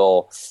who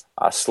will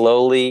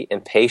slowly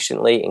and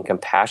patiently and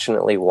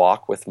compassionately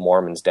walk with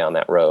Mormons down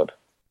that road.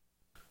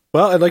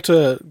 Well, I'd like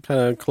to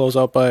kind of close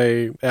out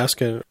by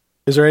asking,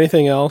 is there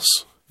anything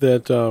else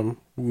that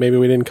maybe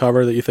we didn't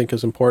cover that you think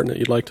is important that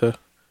you'd like to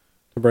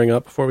bring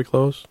up before we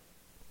close?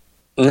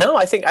 No,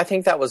 I think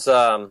that was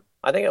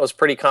it was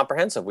pretty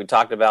comprehensive. We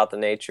talked about the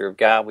nature of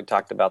God. We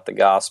talked about the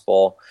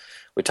gospel.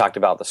 We talked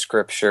about the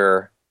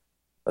Scripture.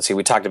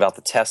 We talked about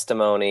the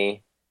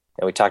testimony,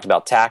 and we talked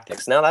about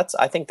tactics. Now,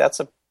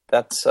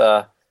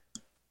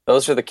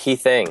 those are the key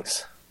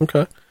things.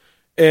 Okay.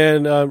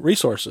 And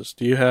resources.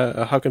 Do you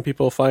have? How can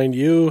people find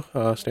you?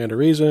 Stand to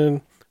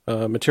Reason,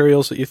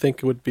 materials that you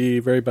think would be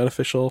very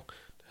beneficial to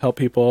help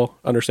people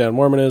understand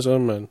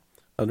Mormonism and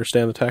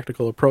understand the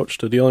tactical approach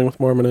to dealing with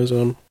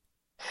Mormonism?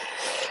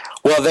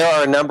 Well, there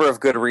are a number of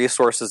good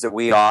resources that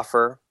we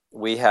offer.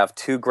 We have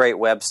 2 great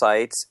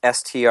websites,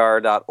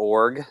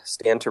 str.org,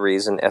 Stand to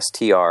Reason,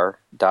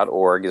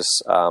 str.org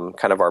is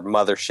kind of our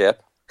mothership.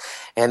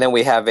 And then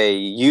we have a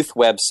youth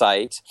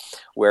website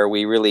where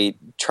we really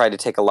try to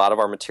take a lot of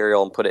our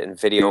material and put it in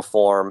video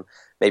form,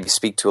 maybe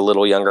speak to a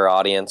little younger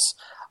audience.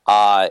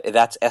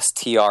 That's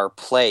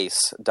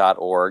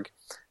strplace.org.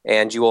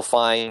 And you will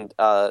find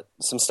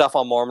some stuff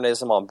on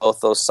Mormonism on both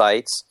those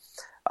sites.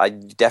 I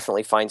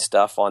definitely find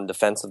stuff on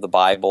defense of the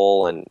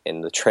Bible and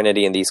the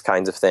Trinity and these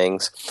kinds of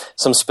things.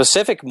 Some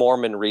specific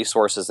Mormon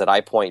resources that I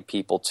point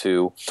people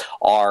to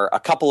are a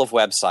couple of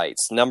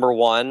websites. Number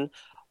one,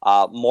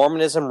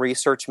 Mormonism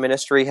Research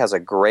Ministry has a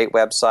great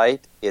website.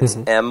 It's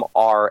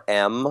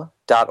mrm.org.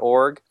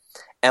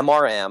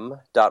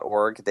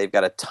 mrm.org. They've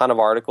got a ton of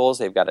articles.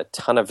 They've got a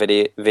ton of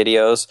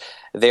videos.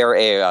 They're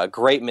a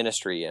great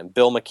ministry, and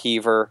Bill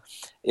McKeever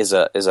is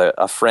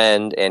a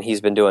friend, and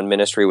he's been doing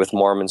ministry with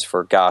Mormons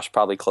for,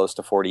 probably close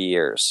to 40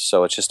 years.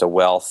 So it's just a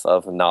wealth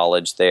of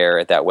knowledge there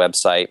at that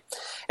website.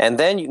 And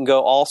then you can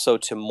go also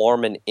to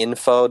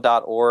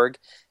mormoninfo.org,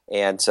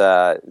 and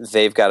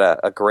they've got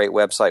a great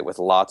website with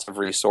lots of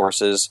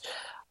resources.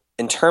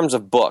 In terms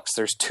of books,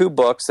 there's 2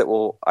 books that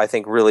will, I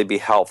think, really be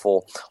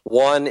helpful.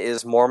 One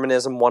is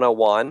Mormonism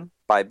 101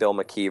 by Bill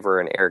McKeever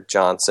and Eric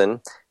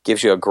Johnson.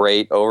 Gives you a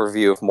great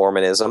overview of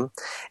Mormonism.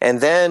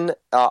 And then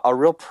a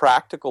real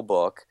practical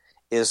book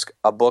is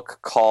a book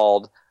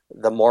called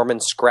The Mormon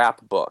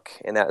Scrapbook,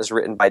 and that is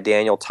written by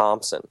Daniel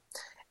Thompson.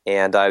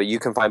 And you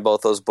can find both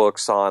those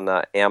books on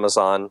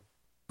Amazon.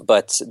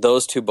 But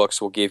those 2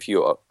 books will give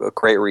you a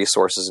great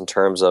resources in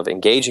terms of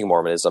engaging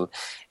Mormonism.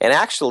 And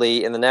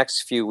actually, in the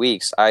next few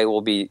weeks, I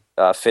will be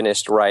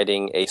finished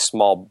writing a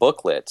small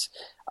booklet,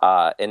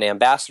 an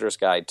ambassador's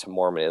guide to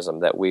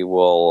Mormonism, that we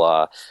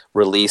will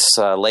release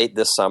late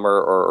this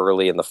summer or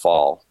early in the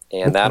fall.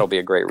 And that'll be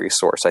a great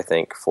resource, I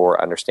think,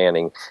 for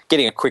understanding,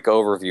 getting a quick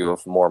overview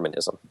of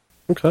Mormonism.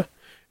 Okay.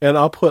 And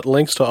I'll put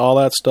links to all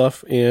that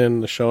stuff in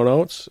the show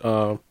notes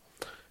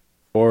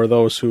for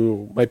those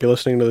who might be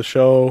listening to the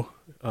show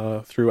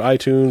through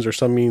iTunes or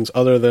some means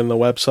other than the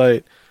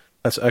website.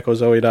 That's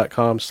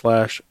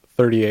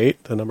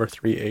echozoe.com/38, the number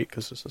 38,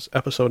 because this is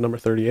episode number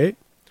 38.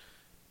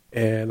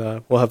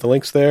 And we'll have the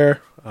links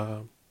there,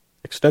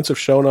 extensive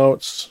show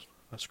notes,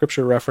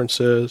 scripture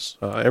references,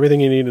 everything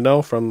you need to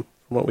know from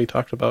what we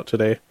talked about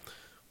today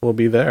will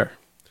be there.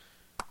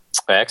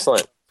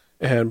 Excellent.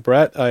 And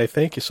Brett, I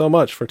thank you so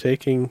much for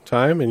taking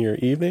time in your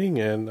evening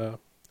and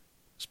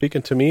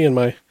speaking to me and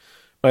my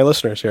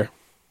listeners here.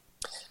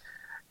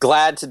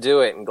 Glad to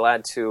do it, and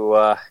glad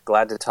to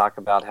talk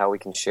about how we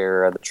can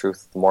share the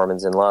truth of the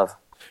Mormons in love.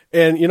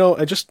 And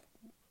I just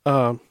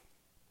also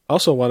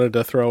wanted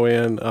to throw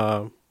in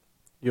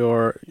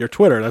your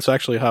Twitter. That's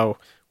actually how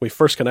we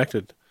first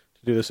connected to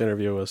do this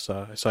interview. Was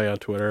I saw you on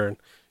Twitter, and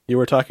you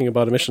were talking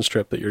about a mission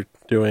trip that you're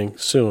doing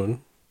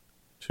soon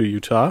to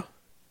Utah.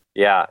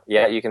 Yeah.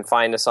 You can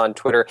find us on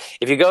Twitter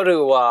if you go to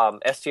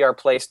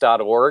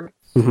strplace.org.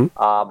 Mm-hmm.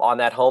 On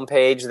that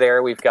homepage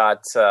there, we've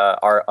got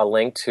a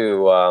link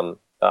to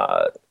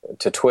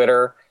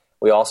Twitter.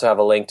 We also have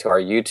a link to our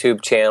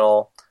YouTube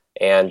channel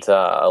and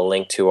a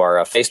link to our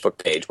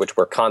Facebook page, which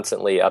we're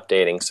constantly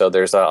updating. So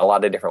there's a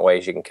lot of different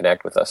ways you can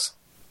connect with us.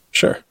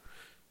 Sure.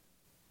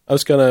 I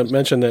was going to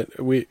mention that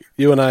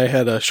you and I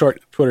had a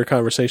short Twitter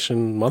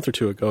conversation a month or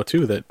 2 ago,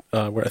 too, that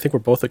where I think we're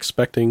both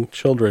expecting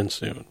children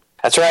soon.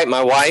 That's right.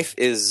 My wife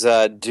is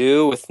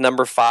due with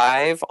number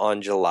 5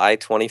 on July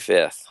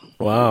 25th.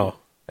 Wow.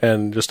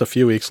 And just a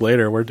few weeks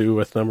later, we're due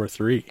with number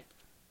 3.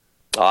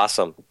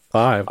 Awesome.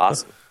 5.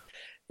 Awesome.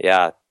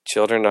 Yeah,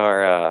 children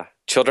are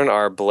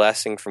a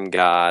blessing from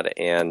God,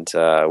 and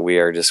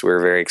we're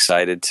very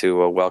excited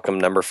to welcome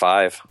number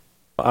 5.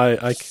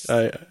 I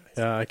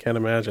can't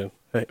imagine.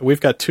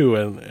 We've got 2,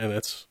 and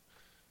it's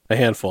a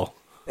handful.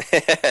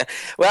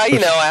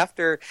 Well,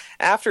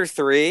 after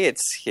 3,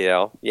 it's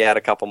you add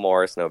a couple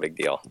more, it's no big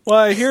deal. Well,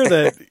 I hear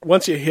that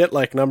once you hit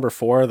like number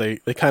 4, they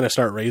kind of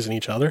start raising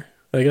each other,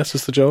 I guess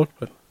is the joke,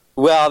 but.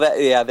 Well,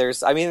 there's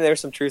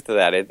some truth to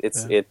that.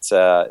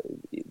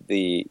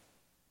 The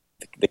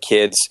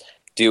kids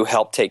do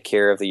help take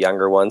care of the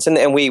younger ones,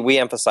 and we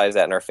emphasize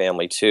that in our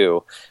family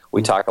too.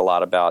 We talk a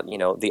lot about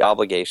the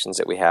obligations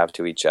that we have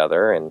to each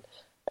other, and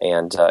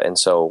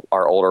so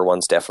our older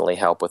ones definitely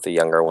help with the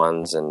younger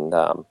ones, and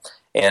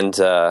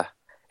so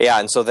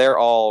they're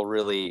all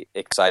really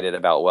excited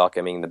about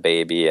welcoming the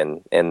baby,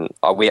 and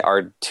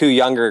our 2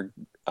 younger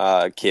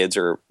kids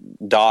or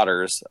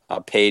daughters,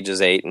 Paige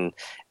is 8 and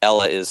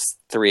Ella is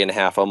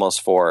 3.5,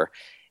 almost 4,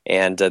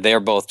 and they're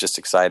both just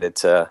excited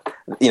to,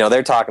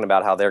 they're talking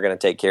about how they're going to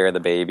take care of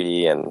the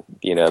baby, and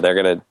they're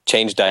going to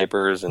change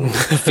diapers and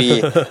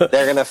they're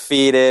going to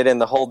feed it and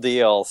the whole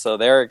deal. So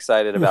they're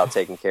excited about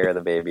taking care of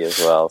the baby as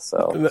well.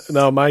 So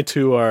now my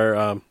 2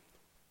 are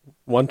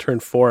one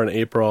turned 4 in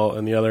April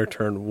and the other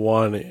turned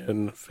 1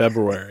 in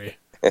February,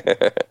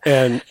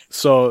 and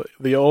so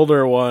the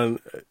older one.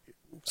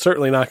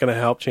 Certainly not going to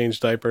help change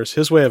diapers.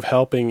 His way of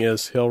helping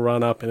is he'll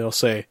run up and he'll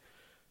say,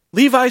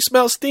 "Levi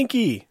smells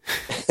stinky,"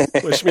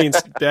 which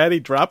means, "Daddy,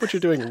 drop what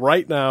you're doing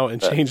right now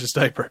and change his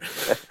diaper."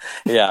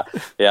 Yeah,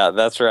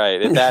 that's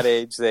right. At that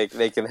age, they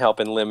can help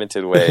in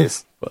limited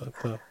ways.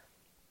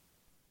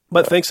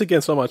 But thanks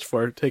again so much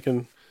for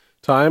taking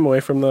time away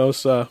from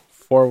those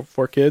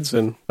four kids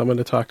and coming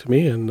to talk to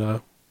me.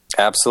 And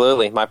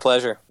absolutely, my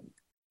pleasure.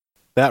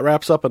 That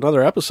wraps up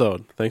another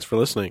episode. Thanks for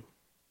listening.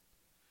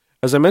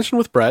 As I mentioned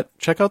with Brett,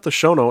 check out the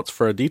show notes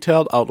for a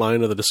detailed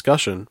outline of the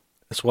discussion,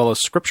 as well as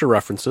scripture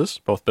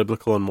references, both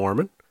biblical and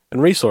Mormon,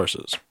 and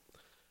resources.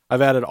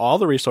 I've added all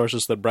the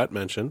resources that Brett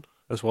mentioned,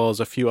 as well as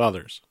a few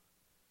others.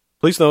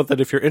 Please note that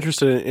if you're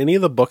interested in any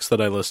of the books that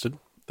I listed,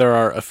 there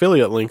are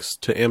affiliate links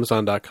to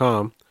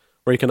Amazon.com,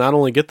 where you can not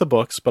only get the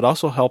books, but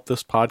also help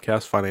this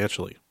podcast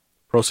financially.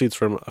 Proceeds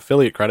from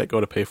affiliate credit go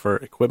to pay for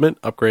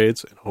equipment,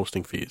 upgrades, and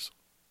hosting fees.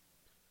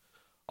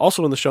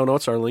 Also in the show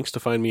notes are links to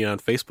find me on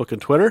Facebook and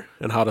Twitter,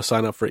 and how to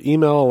sign up for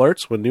email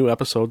alerts when new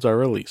episodes are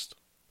released.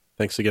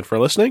 Thanks again for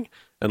listening,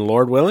 and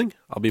Lord willing,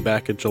 I'll be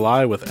back in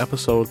July with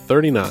episode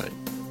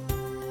 39.